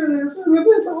 years for this.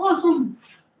 It's awesome.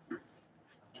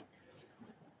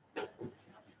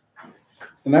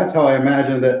 And that's how I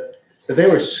imagine that they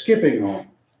were skipping home.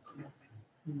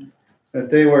 That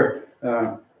they were,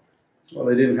 well,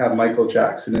 they didn't have Michael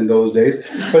Jackson in those days,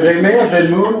 but they may have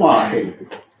been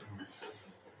moonwalking.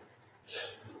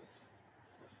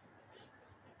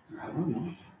 I don't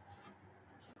know.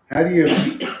 How do you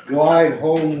glide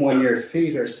home when your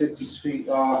feet are 6 feet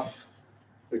off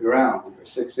the ground, or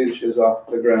 6 inches off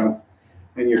the ground,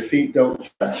 and your feet don't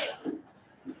touch?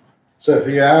 So if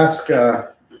you ask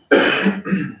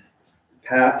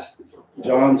Pat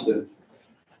Johnson,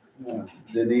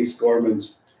 Denise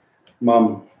Gorman's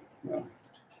mom,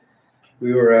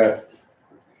 we were at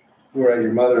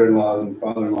your mother-in-law and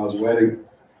father-in-law's wedding,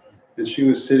 and she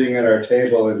was sitting at our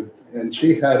table, and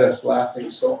she had us laughing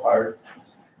so hard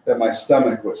that my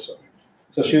stomach was sore.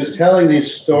 So she was telling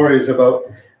these stories about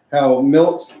how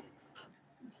Milt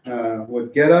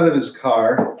would get out of his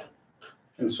car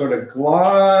and sort of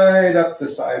glide up the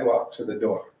sidewalk to the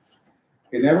door.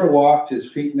 He never walked, his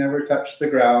feet never touched the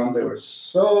ground. They were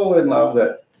so in love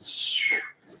that,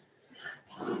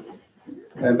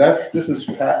 and this is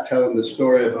Pat telling the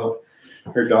story about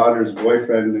her daughter's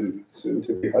boyfriend and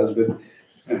soon-to-be husband,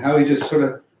 and how he just sort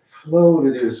of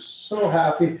floated. He was so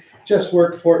happy. Just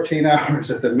worked 14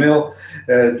 hours at the mill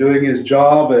doing his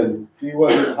job, and he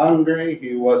wasn't hungry,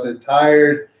 he wasn't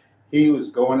tired. He was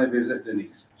going to visit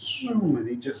Denise. And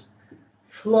he just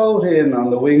float in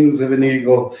on the wings of an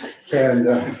eagle. And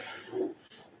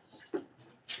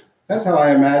that's how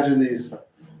I imagine these.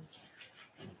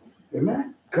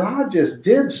 God just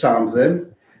did something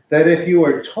that if you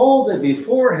were told it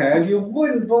beforehand, you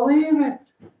wouldn't believe it.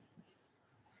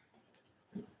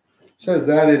 It says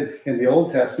that in the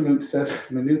Old Testament, it says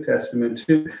in the New Testament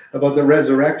too, about the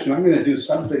resurrection. I'm going to do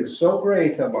something so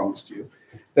great amongst you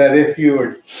that if you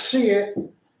were to see it,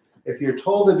 if you're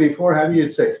told it beforehand,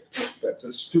 you'd say, that's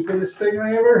the stupidest thing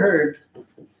I ever heard.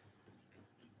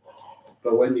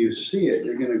 But when you see it,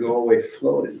 you're going to go away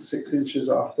floating 6 inches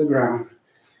off the ground,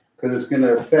 because it's going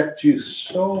to affect you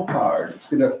so hard. It's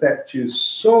going to affect you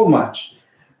so much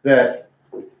that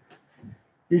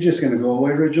you're just going to go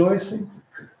away rejoicing.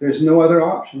 There's no other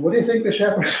option. What do you think the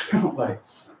shepherds felt like?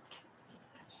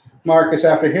 Marcus,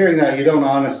 after hearing that, you don't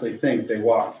honestly think they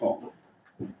walked home.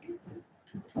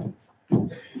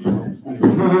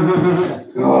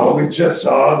 Oh, we just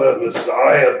saw the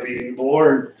Messiah being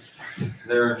born.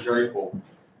 They were joyful.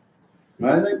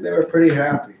 I think they were pretty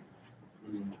happy.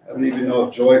 I don't even know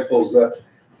if joyful is the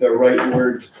right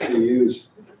word to use.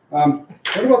 What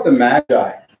about the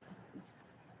Magi?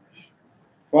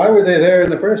 Why were they there in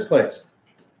the first place?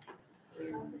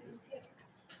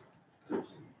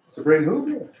 To bring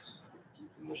who?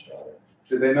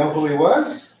 Did they know who he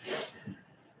was?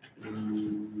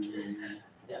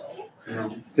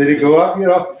 No. Did he go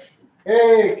up,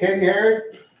 hey, King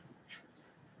Herod,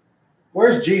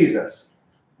 where's Jesus?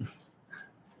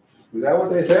 Is that what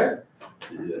they said?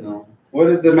 No. What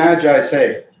did the Magi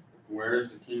say? Where is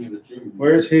the King of the Jews?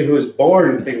 Where is he who is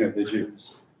born King of the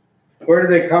Jews? Where do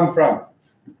they come from?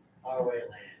 Faraway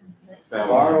land.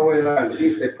 Faraway land.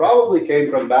 East. They probably came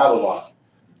from Babylon.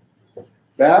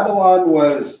 Babylon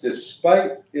was,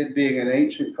 despite it being an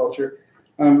ancient culture,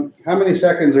 how many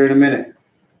seconds are in a minute?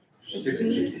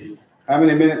 60. How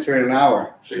many minutes are in an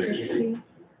hour? 60.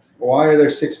 Why are there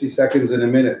 60 seconds in a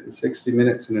minute and 60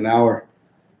 minutes in an hour?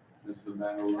 That's the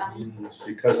Babylonians.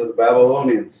 Because of the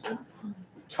Babylonians.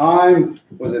 Time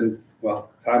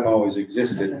time always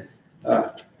existed,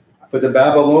 but the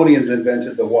Babylonians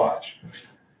invented the watch.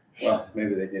 Well,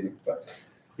 maybe they didn't, but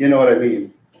you know what I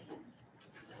mean.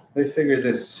 They figured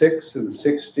that 6 and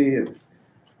 60 and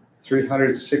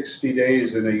 360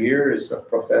 days in a year is a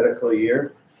prophetical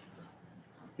year.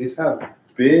 These have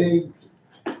big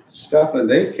stuff, and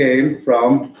they came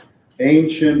from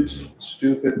Ancient,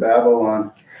 stupid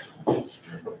Babylon.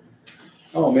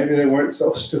 Oh, maybe they weren't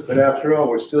so stupid after all.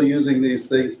 We're still using these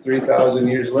things 3,000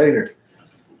 years later.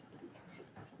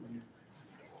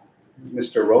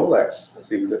 Mr. Rolex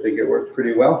seemed to think it worked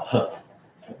pretty well.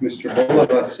 Mr.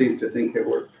 Bolova seemed to think it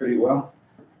worked pretty well.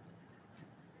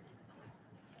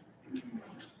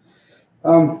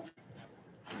 The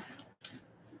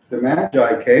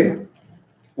Magi came.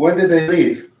 When did they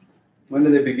leave? When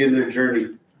did they begin their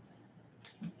journey?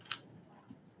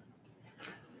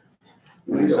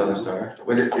 When they saw the star.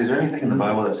 Is there anything in the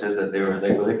Bible that says that they were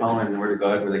like, were they following the word of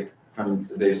God? Were did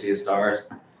they see a star?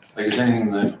 Like, is there anything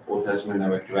in the Old Testament that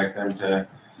would direct them to?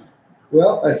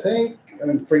 Well, I think,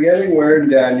 I'm forgetting where in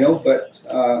Daniel, but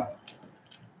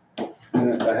and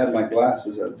if I had my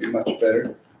glasses, that'd be much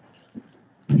better.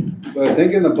 But I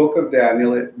think in the book of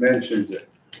Daniel, it mentions it.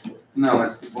 No,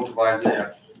 it's the book of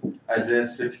Isaiah. Isaiah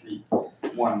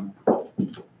 61.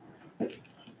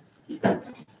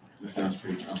 That sounds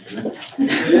pretty confident.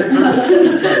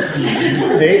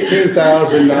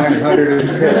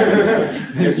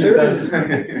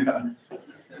 18,910.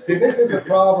 See, this is the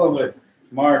problem with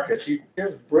Marcus. He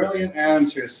gives brilliant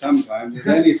answers sometimes, and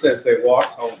then he says they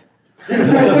walked home.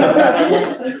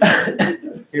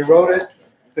 He wrote it.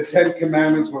 The 10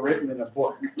 Commandments were written in a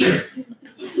book.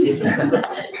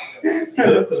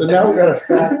 So now we've got a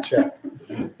fact check.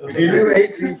 He knew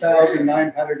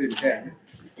 18,910.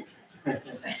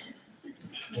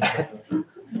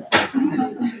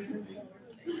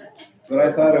 But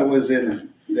I thought it was in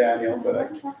Daniel,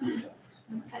 but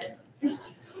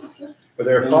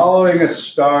they're following a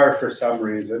star for some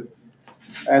reason.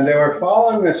 And they were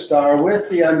following a star with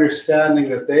the understanding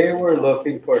that they were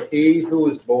looking for he who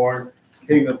was born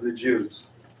King of the Jews.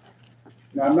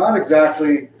 Now, I'm not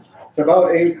exactly, it's about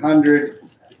 800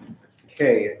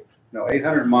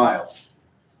 miles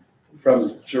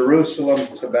from Jerusalem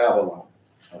to Babylon.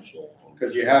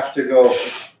 Because you have to go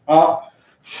up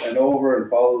and over and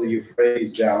follow the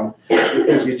Euphrates down,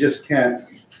 because you just can't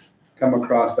come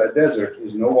across that desert.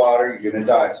 There's no water, you're going to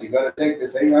die. So you got to take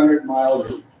this 800-mile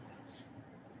route.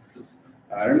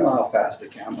 I don't know how fast a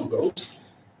camel goes.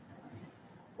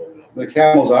 The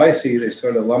camels I see, they're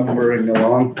sort of lumbering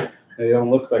along. They don't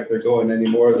look like they're going any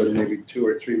more than maybe 2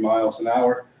 or 3 miles an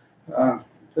hour.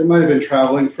 They might have been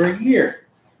traveling for a year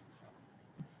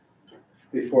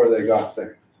before they got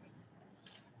there.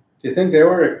 Do you think they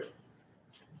were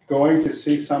going to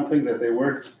see something that they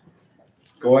weren't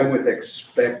going with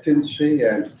expectancy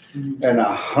and a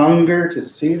hunger to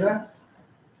see that?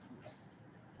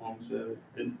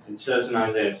 It says in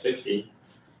Isaiah 60,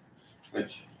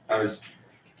 which I was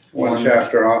one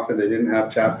chapter off, and they didn't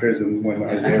have chapters, and when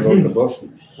Isaiah wrote the book.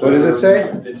 What does it say?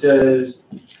 It says,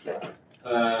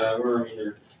 where are we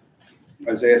there?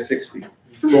 Isaiah 60.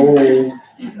 Gold. Oh,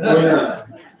 yeah.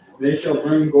 They shall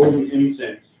bring golden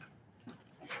incense.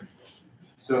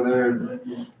 So they're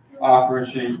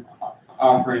offering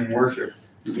worship.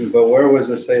 But where was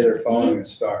it say they're following a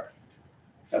star?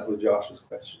 That was Josh's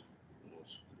question.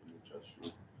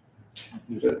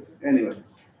 But anyway,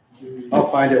 I'll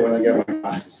find it when I get my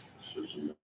glasses.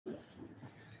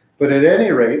 But at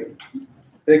any rate,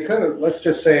 they could have, let's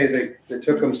just say they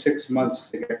took them 6 months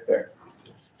to get there.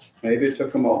 Maybe it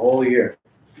took them a whole year.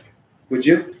 Would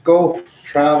you go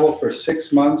travel for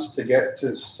 6 months to get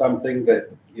to something that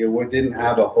you didn't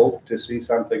have a hope to see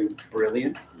something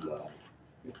brilliant?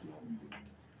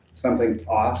 Something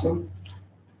awesome?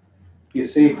 You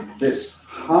see, this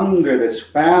hunger, this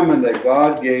famine that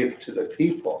God gave to the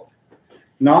people,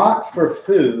 not for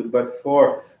food, but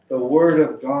for the Word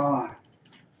of God.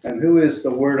 And who is the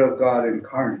Word of God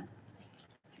incarnate?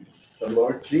 The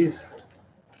Lord Jesus.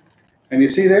 And you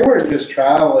see, they weren't just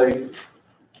traveling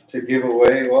to give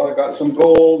away, well, I got some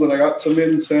gold, and I got some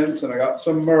incense, and I got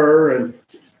some myrrh, and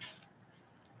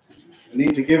I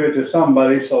need to give it to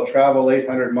somebody, so I'll travel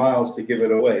 800 miles to give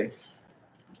it away.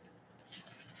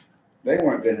 They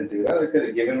weren't going to do that. They could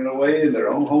have given it away in their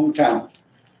own hometown.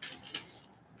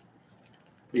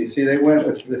 You see, they went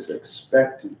with this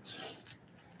expectance.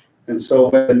 And so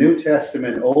when the New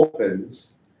Testament opens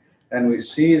and we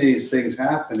see these things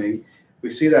happening, we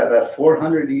see that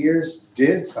 400 years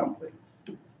did something.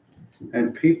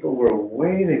 And people were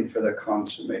waiting for the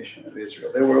consummation of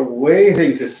Israel. They were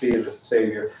waiting to see the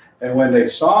Savior. And when they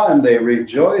saw him, they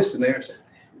rejoiced, and they were saying,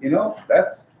 you know,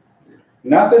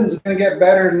 nothing's going to get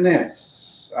better than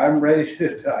this. I'm ready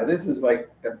to die. This is like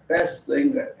the best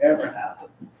thing that ever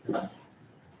happened.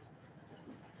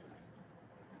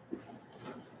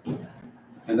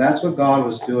 And that's what God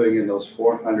was doing in those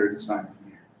 400 silent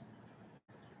years.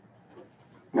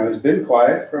 Now, it's been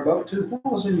quiet for about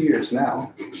 2,000 years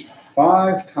now.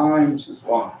 5 times as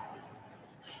long.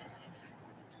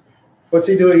 What's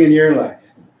he doing in your life?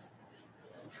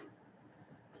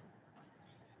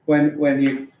 When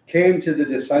you came to the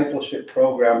discipleship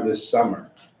program this summer,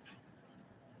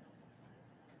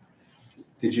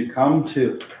 did you come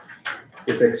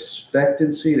with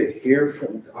expectancy to hear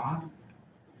from God?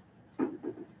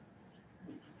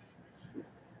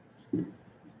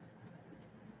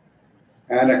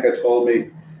 Annika told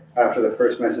me after the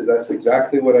first message, that's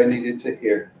exactly what I needed to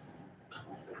hear.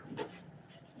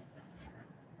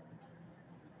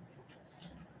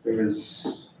 There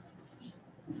was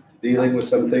dealing with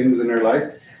some things in her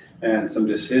life and some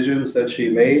decisions that she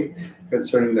made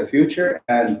concerning the future,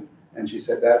 and she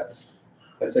said, that's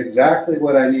exactly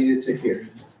what I needed to hear.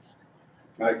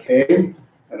 I came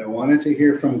and I wanted to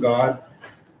hear from God,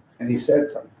 and he said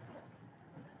something.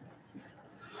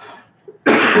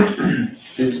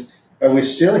 Are we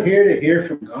still here to hear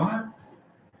from God?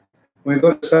 When we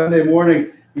go to Sunday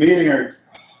morning meeting, or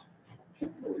I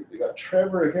can't believe we got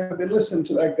Treavor again. I've been listening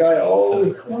to that guy all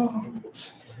week long.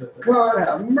 God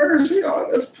have mercy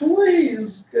on us,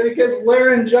 please. He gets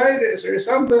laryngitis or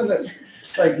something that,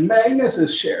 like Magnus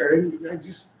is sharing. I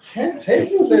just can't take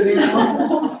this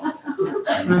anymore.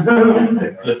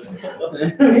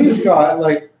 He's got,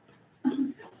 like,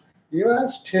 you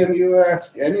ask Tim, you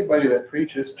ask anybody that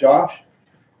preaches, Josh,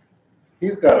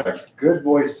 he's got a good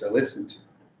voice to listen to.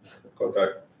 Got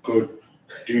that good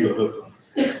deal.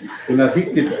 You know, he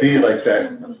could be like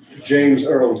that James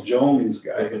Earl Jones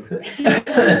guy.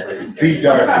 Be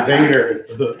Darth Vader.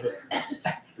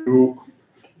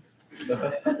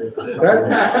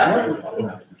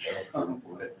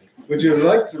 Would you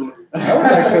like to? I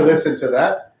would like to listen to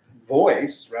that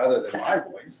voice rather than my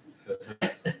voice.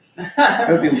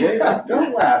 I'd be waiting.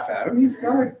 Don't laugh at him. He's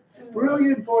got a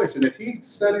brilliant voice, and if he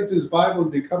studies his Bible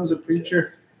and becomes a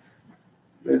preacher,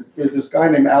 there's this guy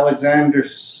named Alexander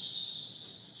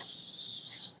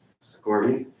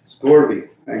Scorby.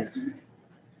 Thanks.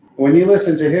 When you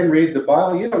listen to him read the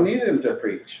Bible, you don't need him to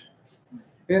preach.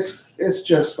 It's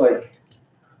just like,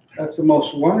 that's the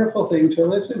most wonderful thing to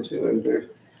listen to. And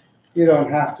you don't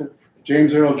have to.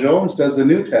 James Earl Jones does the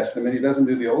New Testament. He doesn't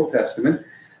do the Old Testament.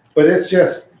 But it's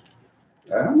just,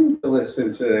 I don't need to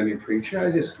listen to any preacher.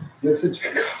 I just listen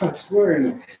to God's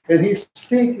word. And he's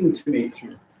speaking to me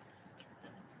through.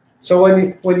 So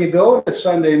when you go to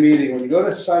Sunday meeting, when you go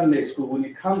to Sunday school, when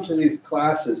you come to these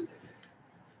classes,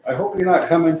 I hope you're not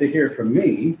coming to hear from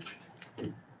me,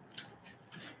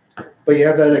 but you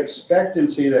have that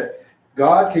expectancy that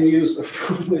God can use the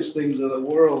foolish things of the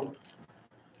world,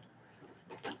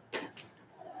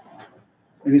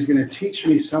 and he's going to teach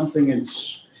me something. And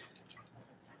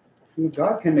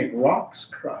God can make rocks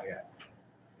cry out.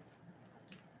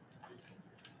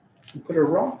 You put a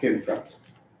rock in front.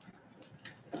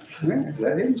 Yeah,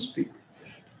 let him speak.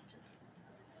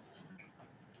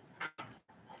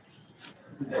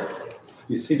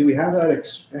 You see, do we have that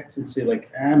expectancy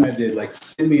like Anna did, like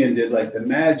Simeon did, like the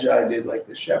Magi did, like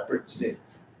the shepherds did?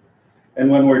 And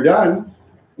when we're done,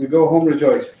 we go home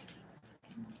rejoicing.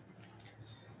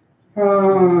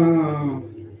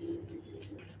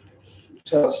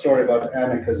 Tell a story about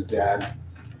Annika's dad,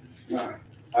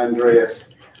 Andreas.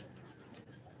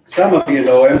 Some of you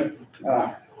know him.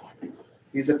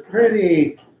 He's a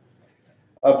pretty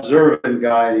observant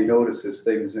guy, and he notices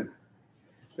things. And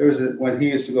when he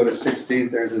used to go to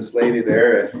 16th, there's this lady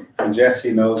there, and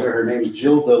Jesse knows her. Her name's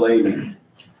Jill Delaney.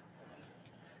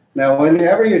 Now,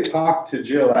 whenever you talk to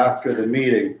Jill after the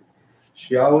meeting,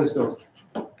 she always goes,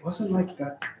 wasn't like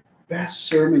that best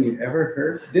sermon you ever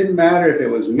heard? It didn't matter if it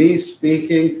was me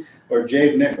speaking or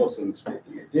Jade Nicholson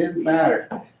speaking. It didn't matter.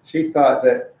 She thought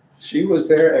that she was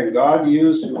there, and God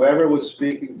used whoever was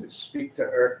speaking to speak to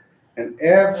her. And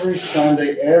every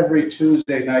Sunday, every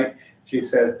Tuesday night, she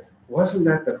says, wasn't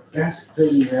that the best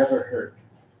thing you ever heard?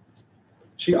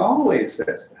 She always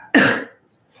says that.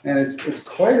 And it's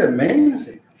quite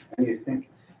amazing. And you think,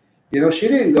 you know, she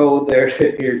didn't go there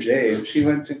to hear James. She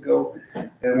went to go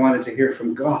and wanted to hear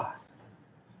from God.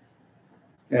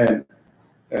 And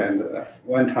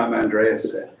one time Andreas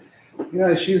said, you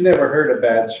know, she's never heard a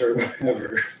bad sermon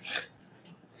ever.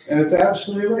 And it's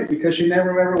absolutely right, because she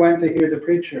never ever went to hear the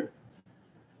preacher.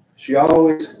 She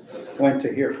always went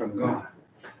to hear from God.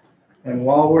 And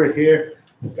while we're here,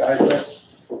 guys,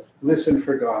 let's listen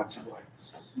for God's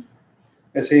voice.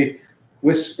 As he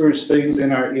whispers things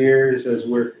in our ears as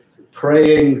we're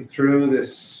praying through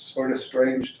this sort of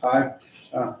strange time,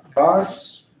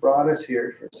 God's brought us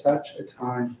here for such a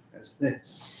time as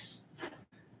this.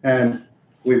 And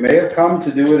we may have come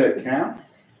to do it at camp.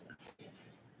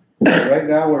 Right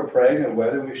now we're praying on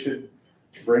whether we should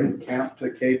bring camp to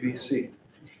KBC.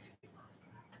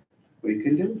 We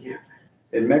can do it here.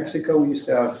 In Mexico, we used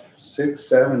to have 600,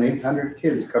 700, 800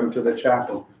 kids come to the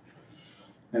chapel.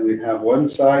 And we'd have one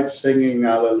side singing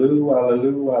Alleluia,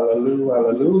 Alleluia, Alleluia,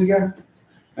 Alleluia,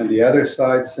 and the other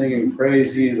side singing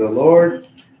Praise ye the Lord.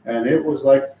 And it was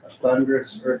like a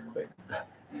thunderous earthquake.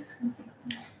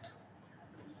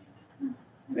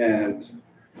 And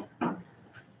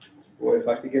boy, if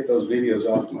I could get those videos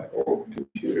off my old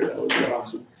computer, that would be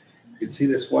awesome. You could see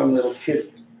this one little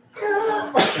kid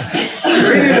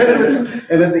screaming,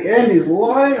 and at the end he's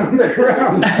lying on the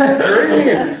ground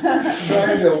screaming,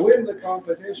 trying to win the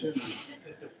competition.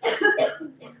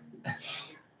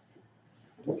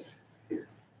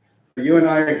 You and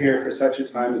I are here for such a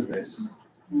time as this.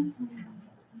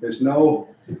 There's no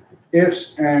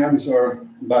ifs, ands, or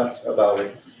buts about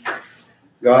it.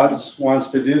 God wants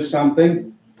to do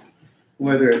something,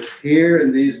 whether it's here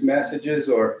in these messages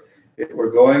or if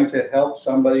we're going to help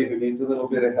somebody who needs a little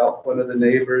bit of help, one of the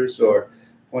neighbors or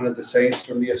one of the saints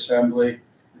from the assembly.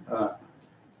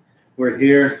 We're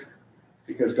here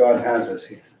because God has us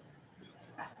here.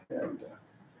 And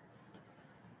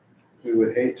we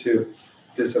would hate to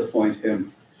disappoint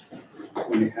him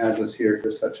when he has us here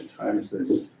for such a time as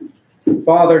this.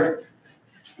 Father,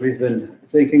 we've been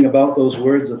thinking about those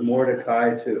words of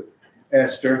Mordecai to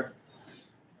Esther.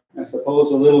 I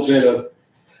suppose a little bit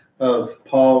of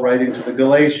Paul writing to the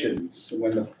Galatians.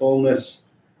 When the fullness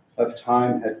of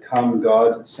time had come,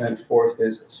 God sent forth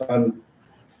his son,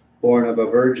 born of a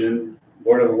virgin,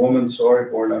 born of a woman,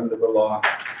 born under the law.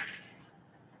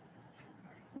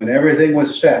 When everything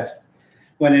was set,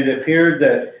 when it appeared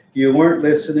that you weren't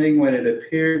listening, when it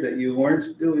appeared that you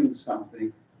weren't doing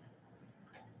something,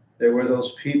 there were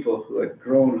those people who had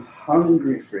grown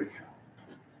hungry for you,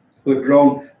 who had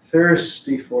grown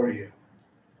thirsty for you.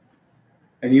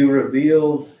 And you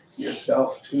revealed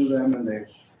yourself to them, and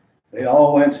they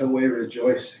all went away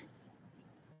rejoicing.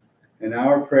 And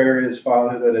our prayer is,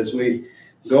 Father, that as we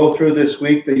go through this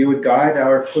week, that you would guide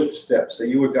our footsteps, that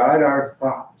you would guide our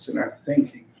thoughts and our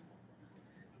thinking,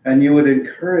 and you would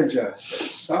encourage us in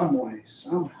some way,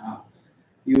 somehow.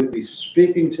 You would be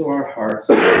speaking to our hearts,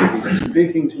 that you would be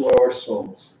speaking to our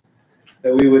souls,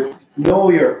 that we would know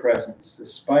your presence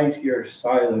despite your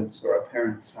silence or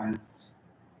apparent silence.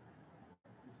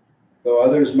 Though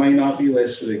others might not be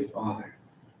listening, Father,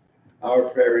 our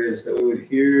prayer is that we would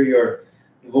hear your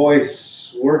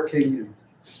voice working and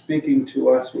speaking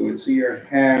to us. We would see your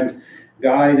hand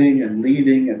guiding and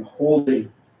leading and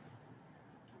holding.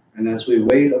 And as we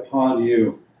wait upon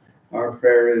you, our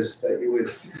prayer is that you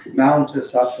would mount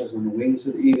us up as on the wings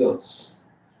of eagles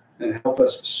and help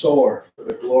us soar for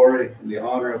the glory and the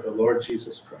honor of the Lord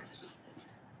Jesus Christ.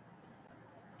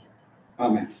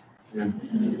 Amen.